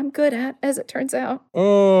something I'm good at, as it turns out.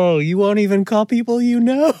 Oh, you won't even call people you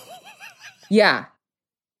know? Yeah.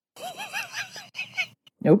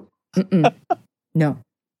 Nope. No.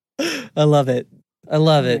 I love it. I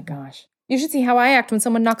love it. Oh my gosh. You should see how I act when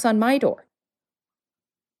someone knocks on my door.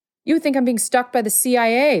 You would think I'm being stalked by the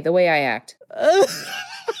CIA the way I act.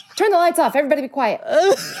 Turn the lights off. Everybody be quiet.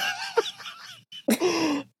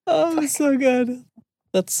 Oh, that's so good.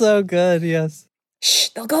 That's so good, yes. Shh,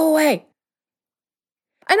 they'll go away.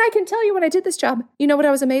 And I can tell you when I did this job, you know what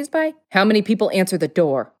I was amazed by? How many people answer the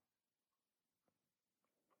door.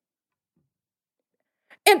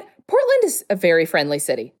 And Portland is a very friendly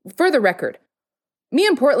city. For the record, me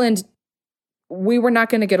and Portland, we were not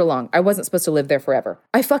going to get along. I wasn't supposed to live there forever.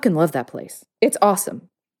 I fucking love that place. It's awesome.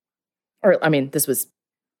 Or, I mean, this was,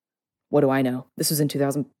 what do I know? This was in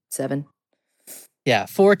 2007. Yeah,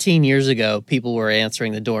 14 years ago, people were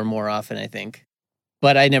answering the door more often, I think.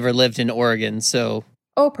 But I never lived in Oregon, so...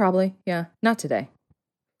 Oh, probably. Yeah, not today.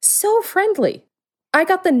 So friendly. I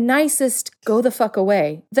got the nicest go the fuck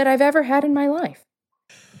away that I've ever had in my life.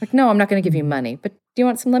 Like, no, I'm not going to give you money, but do you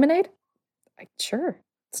want some lemonade? Sure.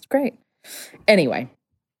 It's great. Anyway,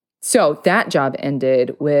 so that job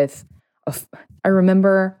ended with, I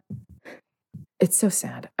remember, it's so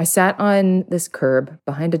sad. I sat on this curb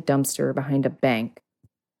behind a dumpster, behind a bank.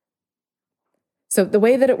 So the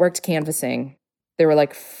way that it worked canvassing, there were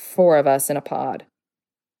like 4 of us in a pod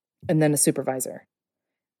and then a supervisor.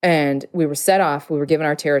 And we were set off. We were given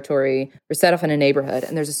our territory. We're set off in a neighborhood.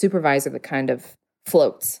 And there's a supervisor that kind of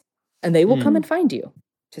floats. And they will come and find you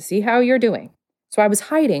to see how you're doing. So I was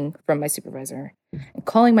hiding from my supervisor and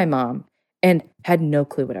calling my mom and had no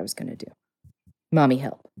clue what I was going to do. Mommy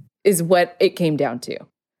help is what it came down to.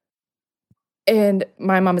 And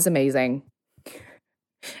my mom is amazing.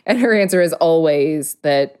 And her answer is always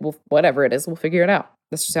that, well, whatever it is, we'll figure it out.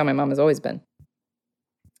 That's just how my mom has always been.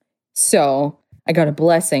 So I got a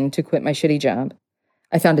blessing to quit my shitty job.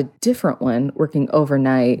 I found a different one working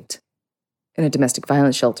overnight in a domestic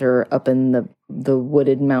violence shelter up in the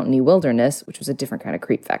wooded mountainy wilderness, which was a different kind of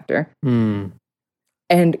creep factor.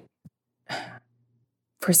 And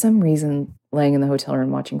for some reason, laying in the hotel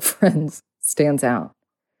room watching Friends stands out.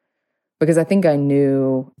 Because I think I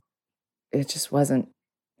knew it just wasn't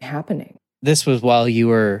happening. This was while you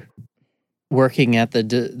were working at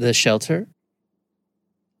the shelter?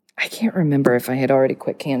 I can't remember if I had already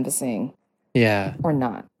quit canvassing. Yeah. Or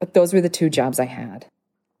not. But those were the 2 jobs I had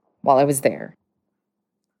while I was there.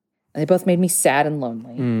 And they both made me sad and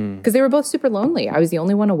lonely. Because they were both super lonely. I was the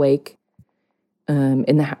only one awake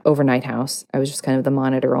in the overnight house. I was just kind of the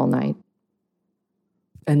monitor all night.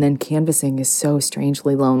 And then canvassing is so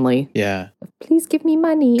strangely lonely. Yeah. Please give me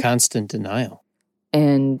money. Constant denial.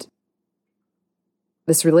 And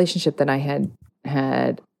this relationship that I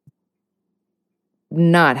had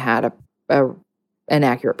not had an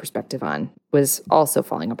accurate perspective on was also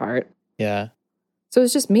falling apart. Yeah. So it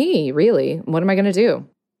was just me, really. What am I going to do?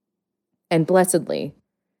 And blessedly,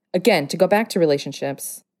 again, to go back to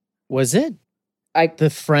relationships. Was it the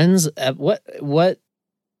Friends? What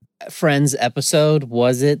Friends episode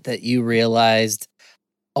was it that you realized,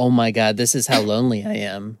 oh my God, this is how lonely I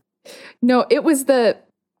am? No, it was let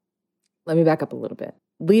me back up a little bit.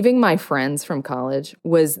 Leaving my friends from college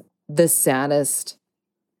was the saddest.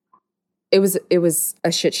 It was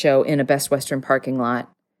a shit show in a Best Western parking lot.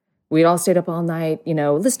 We'd all stayed up all night,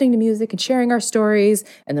 listening to music and sharing our stories.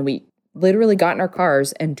 And then we literally got in our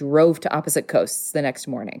cars and drove to opposite coasts the next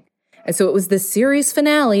morning. And so it was the series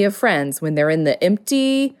finale of Friends when they're in the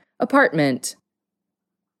empty apartment.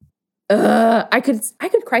 I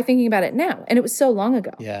could cry thinking about it now. And it was so long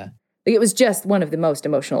ago. Yeah. Like, it was just one of the most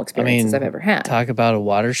emotional experiences I've ever had. Talk about a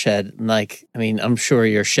watershed. Like, I'm sure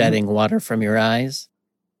you're shedding water from your eyes,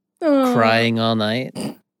 crying all night,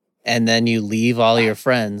 and then you leave all your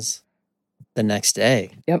friends the next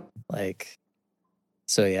day. Yep. Like,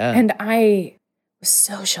 so yeah. And I was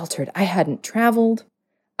so sheltered. I hadn't traveled.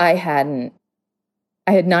 I had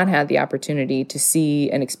not had the opportunity to see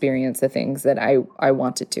and experience the things that I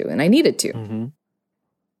wanted to and I needed to. Mm-hmm.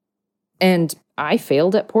 And I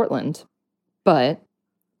failed at Portland, but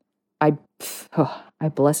I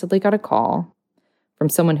blessedly got a call from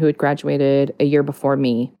someone who had graduated a year before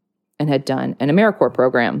me and had done an AmeriCorps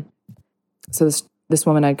program. So this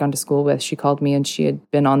woman I'd gone to school with, she called me and she had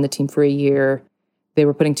been on the team for a year. They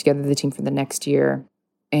were putting together the team for the next year.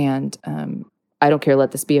 And I don't care,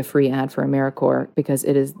 let this be a free ad for AmeriCorps because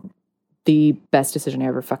it is the best decision I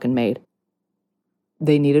ever fucking made.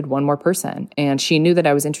 They needed one more person. And she knew that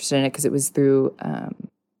I was interested in it because it was through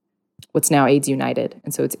what's now AIDS United.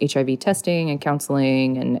 And so it's HIV testing and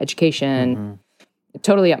counseling and education. Mm-hmm.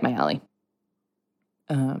 Totally up my alley.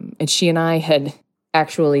 And she and I had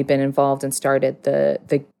actually been involved and started the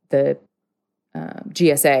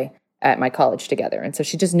GSA at my college together. And so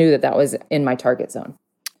she just knew that was in my target zone.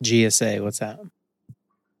 GSA, what's that?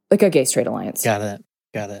 Like a gay straight alliance. Got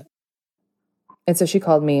it. And so she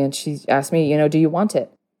called me and she asked me, do you want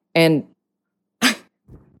it? And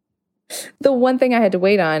the one thing I had to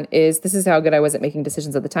wait on is, this is how good I was at making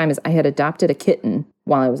decisions at the time, is I had adopted a kitten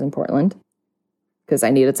while I was in Portland because I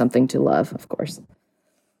needed something to love, of course.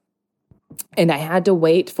 And I had to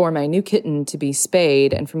wait for my new kitten to be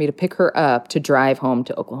spayed and for me to pick her up to drive home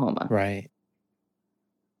to Oklahoma. Right.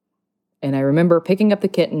 And I remember picking up the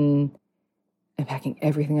kitten and packing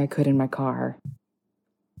everything I could in my car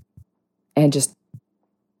and just,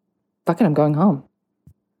 I'm going home.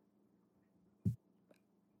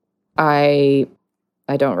 I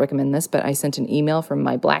don't recommend this, but I sent an email from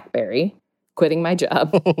my BlackBerry quitting my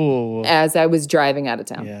job as I was driving out of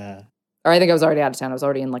town. Yeah. Or I think I was already out of town. I was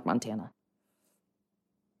already in Montana.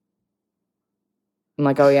 I'm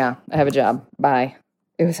like, oh yeah, I have a job. Bye.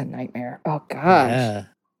 It was a nightmare. Oh gosh. Yeah.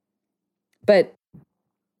 But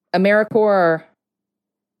AmeriCorps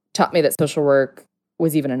taught me that social work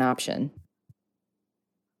was even an option.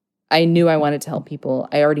 I knew I wanted to help people.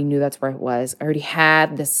 I already knew that's where I was. I already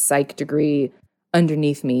had this psych degree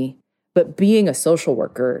underneath me. But being a social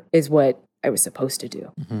worker is what I was supposed to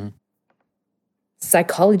do. Mm-hmm.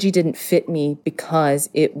 Psychology didn't fit me because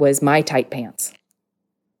it was my tight pants.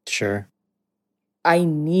 Sure. I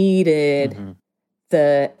needed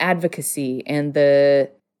the advocacy and the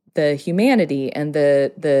humanity and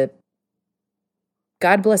the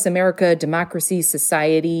God bless America, democracy,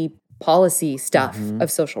 society, policy stuff of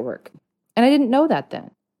social work. And I didn't know that then.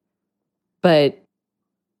 But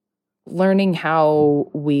learning how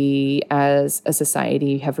we as a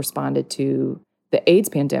society have responded to the AIDS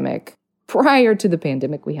pandemic prior to the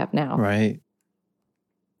pandemic we have now. Right.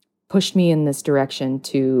 Pushed me in this direction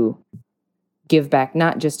to give back,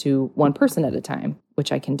 not just to one person at a time,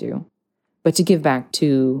 which I can do, but to give back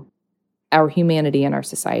to our humanity and our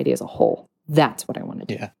society as a whole. That's what I want to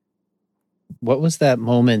do. Yeah. What was that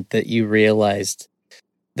moment that you realized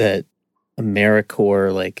that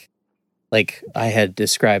AmeriCorps, like I had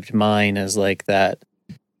described mine as like that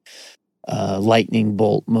lightning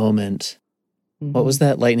bolt moment? Mm-hmm. What was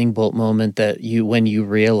that lightning bolt moment that when you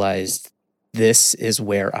realized this is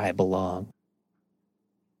where I belong?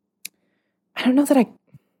 I don't know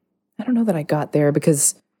that I got there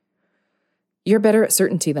because you're better at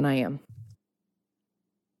certainty than I am.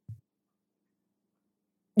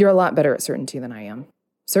 You're a lot better at certainty than I am.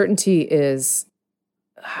 Certainty is,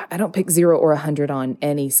 I don't pick 0 or 100 on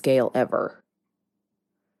any scale ever.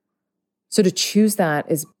 So to choose that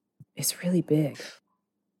is really big.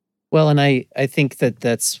 Well, and I think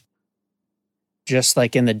that's just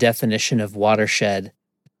like in the definition of watershed,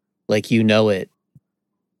 like you know it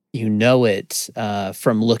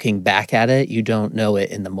from looking back at it. You don't know it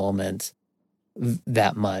in the moment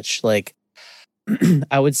that much. Like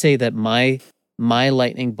I would say that my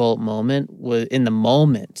lightning bolt moment was in the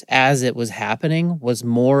moment as it was happening was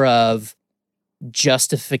more of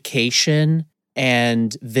justification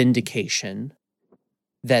and vindication.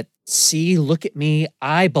 That, see, look at me,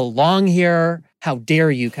 I belong here, how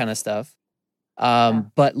dare you kind of stuff.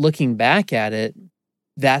 But looking back at it,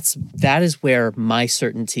 that is where my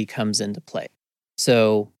certainty comes into play.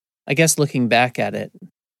 So I guess looking back at it,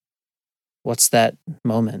 what's that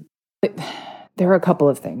moment? There are a couple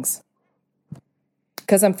of things.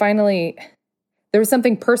 Because there was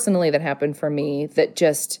something personally that happened for me that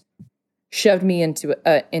just shoved me into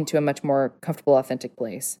a much more comfortable, authentic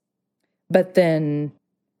place. But then,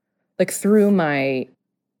 like through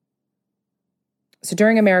so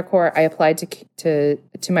during AmeriCorps, I applied to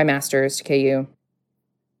my master's to KU,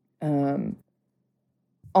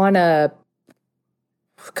 on a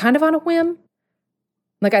kind of on a whim.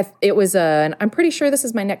 Like I'm pretty sure this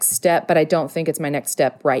is my next step, but I don't think it's my next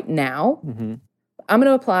step right now. Mm-hmm. I'm going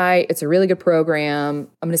to apply. It's a really good program.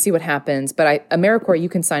 I'm going to see what happens. But AmeriCorps, you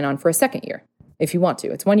can sign on for a second year if you want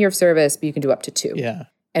to. It's 1 year of service, but you can do up to 2. Yeah.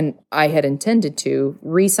 And I had intended to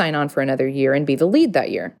re-sign on for another year and be the lead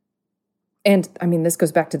that year. And I mean, this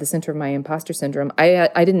goes back to the center of my imposter syndrome. I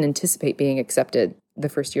didn't anticipate being accepted the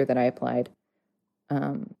first year that I applied.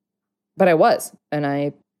 But I was, and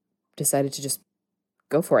I decided to just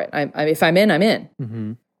go for it. If I'm in, I'm in.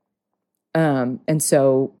 Mm-hmm. And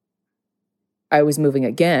so I was moving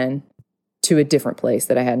again to a different place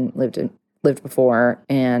that I hadn't lived before,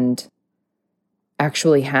 and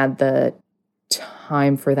actually had the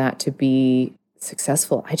time for that to be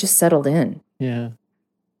successful. I just settled in. Yeah.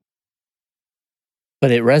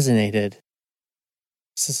 But it resonated.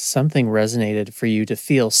 Something resonated for you to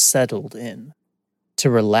feel settled in, to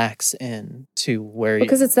relax in, to where you...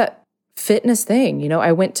 Because it's that fitness thing.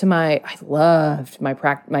 I went to I loved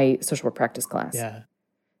my social work practice class. Yeah.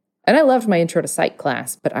 And I loved my intro to psych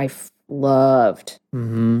class, but I loved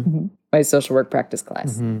my social work practice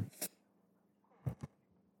class. Mm-hmm.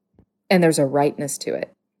 And there's a rightness to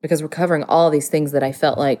it because we're covering all these things that I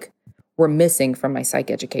felt like were missing from my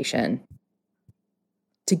psych education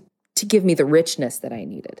to give me the richness that I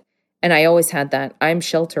needed. And I always had that. I'm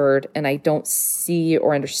sheltered and I don't see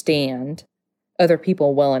or understand other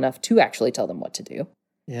people well enough to actually tell them what to do.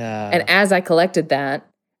 Yeah. And as I collected that,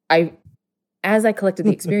 as I collected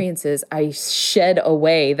the experiences, I shed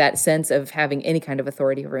away that sense of having any kind of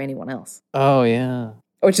authority over anyone else. Oh, yeah.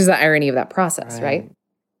 Which is the irony of that process, right?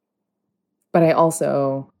 But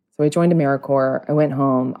so I joined AmeriCorps. I went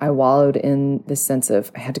home. I wallowed in this sense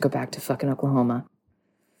of I had to go back to fucking Oklahoma.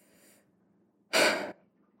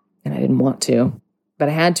 And I didn't want to, but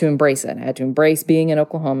I had to embrace it. I had to embrace being in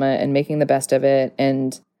Oklahoma and making the best of it.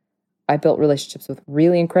 And I built relationships with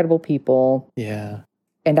really incredible people. Yeah.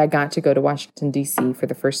 And I got to go to Washington, D.C. for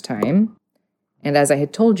the first time. And as I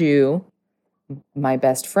had told you, my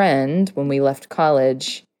best friend, when we left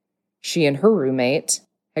college, she and her roommate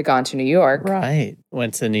had gone to New York. Right.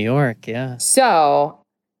 Went to New York, yeah. So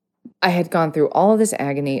I had gone through all of this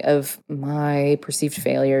agony of my perceived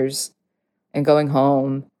failures and going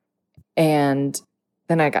home. And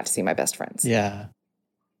then I got to see my best friends. Yeah.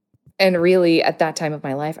 And really, at that time of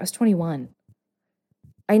my life, I was 21.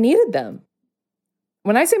 I needed them.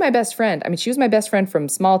 When I say my best friend, I mean, she was my best friend from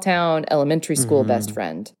small town, elementary school best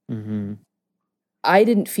friend. Mm-hmm. I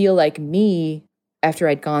didn't feel like me after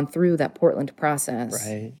I'd gone through that Portland process.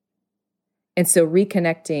 Right. And so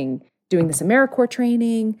reconnecting, doing this AmeriCorps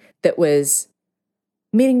training that was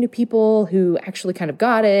meeting new people who actually kind of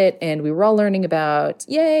got it. And we were all learning about,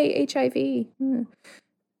 yay, HIV.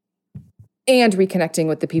 And reconnecting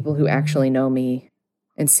with the people who actually know me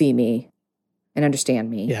and see me and understand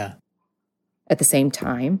me. Yeah. At the same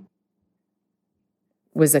time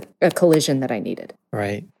was a collision that I needed.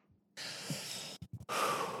 Right.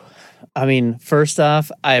 I mean, first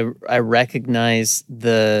off, I recognize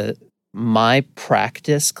my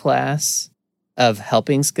practice class of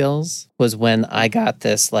helping skills was when I got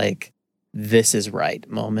this this is right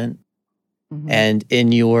moment. Mm-hmm. And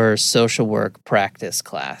in your social work practice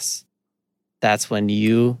class, that's when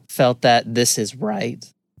you felt that this is right.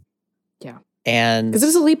 Yeah. And because it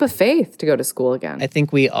was a leap of faith to go to school again. I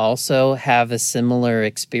think we also have a similar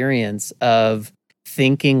experience of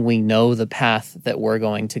thinking we know the path that we're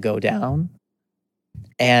going to go down,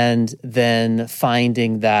 and then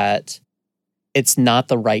finding that it's not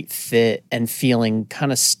the right fit and feeling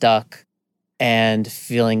kind of stuck and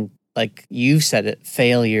feeling like you said it,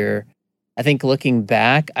 failure. I think looking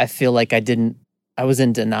back, I feel like I was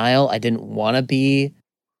in denial. I didn't want to be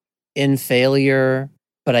in failure,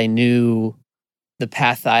 but I knew the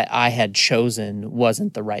path I had chosen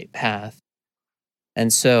wasn't the right path.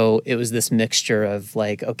 And so it was this mixture of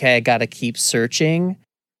okay, I got to keep searching.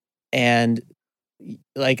 And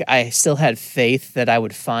I still had faith that I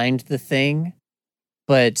would find the thing,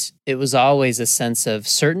 but it was always a sense of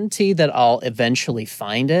certainty that I'll eventually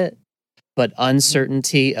find it, but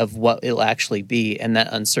uncertainty of what it'll actually be. And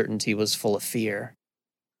that uncertainty was full of fear.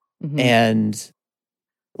 Mm-hmm. And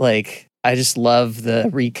I just love the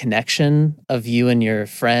reconnection of you and your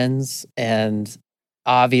friends. And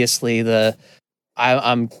obviously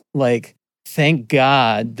I'm thank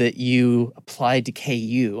God that you applied to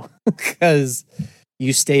KU because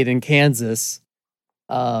you stayed in Kansas.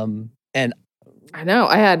 And I know.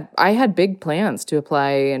 I had big plans to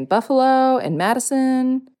apply in Buffalo and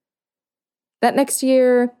Madison. That next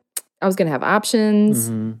year, I was going to have options,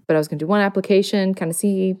 but I was going to do one application, kind of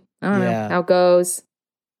see, I don't know, how it goes.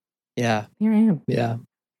 Yeah. Here I am. Yeah.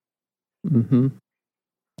 Mm-hmm.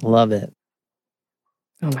 Love it.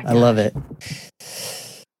 Oh my God. I love it.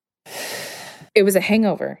 It was a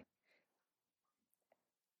hangover.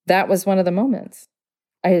 That was one of the moments.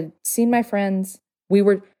 I had seen my friends. We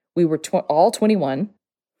were all 21.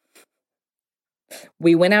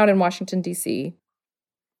 We went out in Washington, D.C.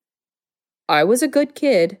 I was a good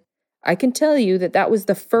kid. I can tell you that was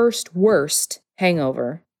the first worst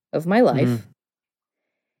hangover of my life.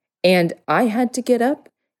 And I had to get up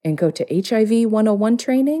and go to HIV 101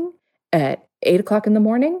 training at 8 o'clock in the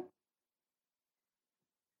morning.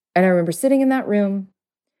 And I remember sitting in that room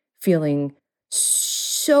feeling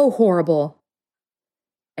so horrible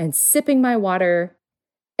and sipping my water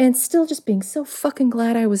and still just being so fucking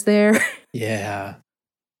glad I was there. Yeah.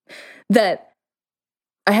 That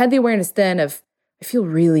I had the awareness then of, I feel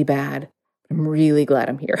really bad. I'm really glad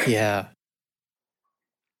I'm here. Yeah.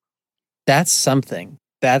 That's something.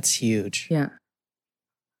 That's huge. Yeah.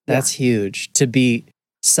 That's huge. To be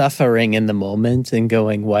suffering in the moment and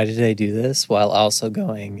going, why did I do this? While also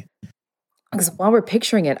going. Because while we're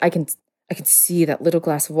picturing it, I can see that little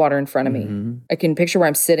glass of water in front of me. I can picture where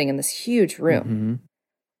I'm sitting in this huge room.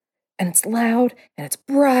 And it's loud and it's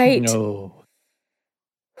bright. No.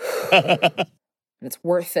 And it's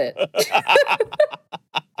worth it.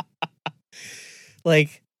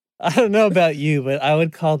 Like, I don't know about you, but I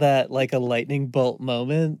would call that like a lightning bolt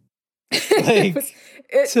moment. Like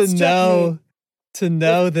to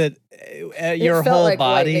know that your whole like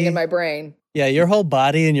body lightning in my brain. Yeah, your whole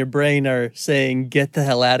body and your brain are saying, get the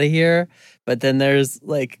hell out of here. But then there's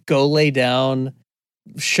like, go lay down,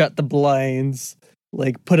 shut the blinds,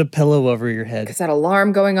 like put a pillow over your head. Because that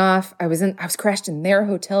alarm going off, I was crashed in their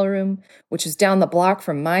hotel room, which is down the block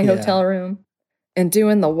from my hotel room, and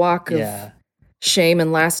doing the walk of shame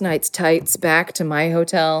and last night's tights back to my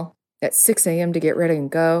hotel at 6 a.m. to get ready and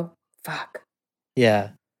go. Fuck. Yeah.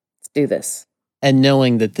 Let's do this. And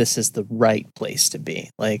knowing that this is the right place to be.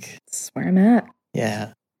 Like, this is where I'm at.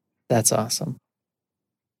 Yeah. That's awesome.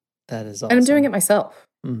 That is awesome. And I'm doing it myself.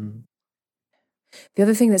 Mm-hmm. The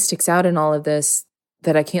other thing that sticks out in all of this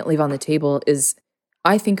that I can't leave on the table is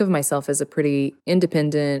I think of myself as a pretty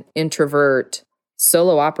independent, introvert,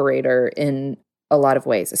 solo operator in a lot of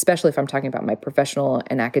ways, especially if I'm talking about my professional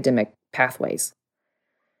and academic pathways.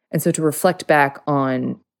 And so to reflect back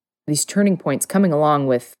on these turning points coming along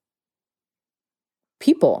with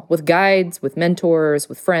people, with guides, with mentors,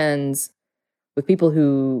 with friends, with people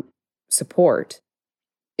who support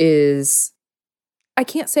is, I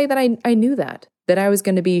can't say that I knew that I was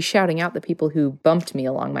going to be shouting out the people who bumped me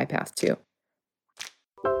along my path too.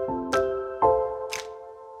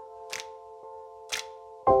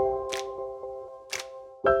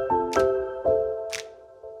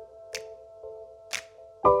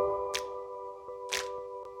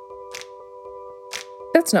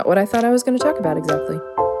 That's not what I thought I was going to talk about exactly.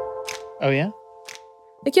 Oh, yeah?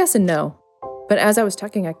 Like, yes and no. But as I was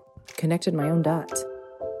talking, I connected my own dots.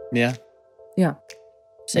 Yeah. Yeah.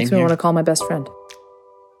 Same Makes me here. want to call my best friend.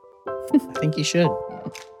 I think you should.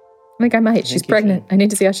 I think I might. She's pregnant. I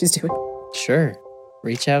need to see how she's doing. Sure.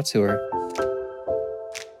 Reach out to her.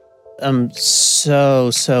 I'm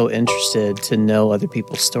so interested to know other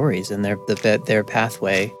people's stories and their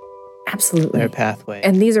pathway. Absolutely. Their pathway.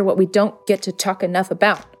 And these are what we don't get to talk enough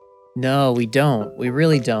about. No, we don't. We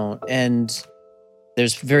really don't. And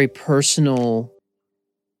there's very personal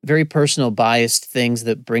biased things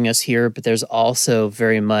that bring us here, but there's also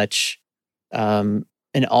very much an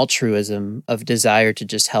altruism of desire to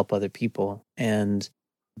just help other people. And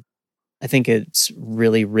I think it's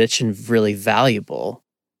really rich and really valuable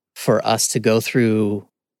for us to go through,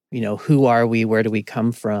 who are we? Where do we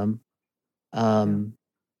come from?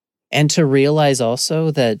 And to realize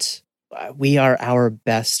also that we are our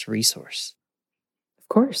best resource. Of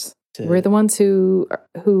course. We're the ones who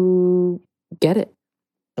get it.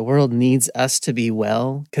 The world needs us to be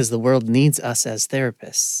well because the world needs us as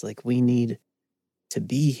therapists. Like, we need to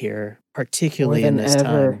be here, particularly in this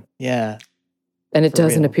time. Yeah. And it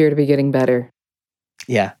doesn't appear to be getting better.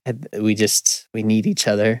 Yeah. We need each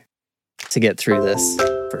other to get through this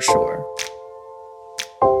for sure.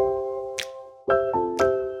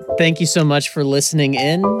 Thank you so much for listening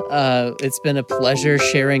in. It's been a pleasure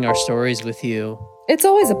sharing our stories with you. It's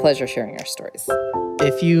always a pleasure sharing our stories.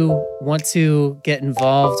 If you want to get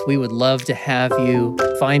involved, we would love to have you.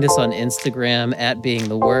 Find us on Instagram at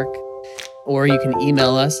beingthework, or you can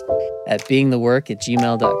email us at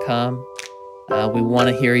beingthework@gmail.com. We want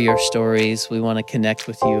to hear your stories. We want to connect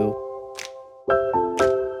with you.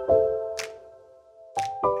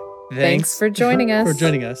 Thanks for joining us. For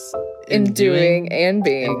joining us in doing and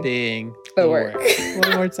being the work.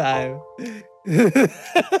 One more time.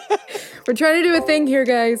 We're trying to do a thing here,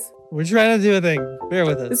 guys. We're trying to do a thing. Bear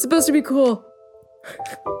with us. It's supposed to be cool.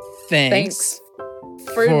 Thanks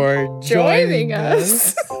for joining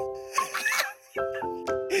us.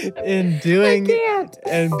 In doing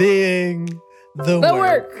and being the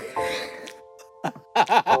work.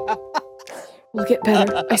 We'll get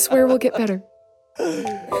better. I swear we'll get better.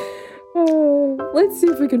 Let's see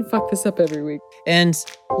if we can fuck this up every week. And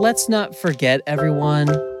let's not forget, everyone,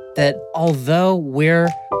 that although we're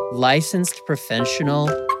licensed professional,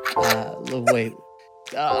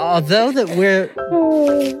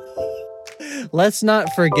 let's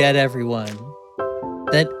not forget, everyone,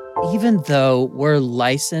 that even though we're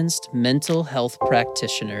licensed mental health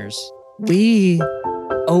practitioners, we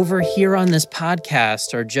over here on this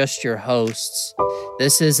podcast are just your hosts.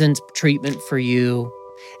 This isn't treatment for you,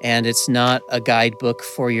 and it's not a guidebook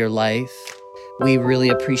for your life. We really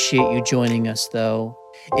appreciate you joining us, though.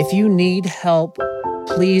 If you need help,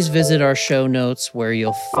 please visit our show notes where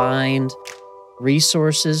you'll find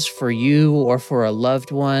resources for you or for a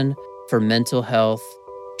loved one for mental health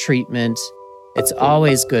treatment. It's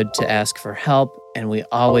always good to ask for help, and we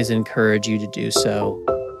always encourage you to do so.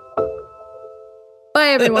 Bye,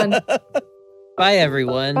 everyone. Bye,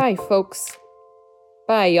 everyone. Bye, folks.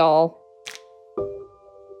 Bye, y'all.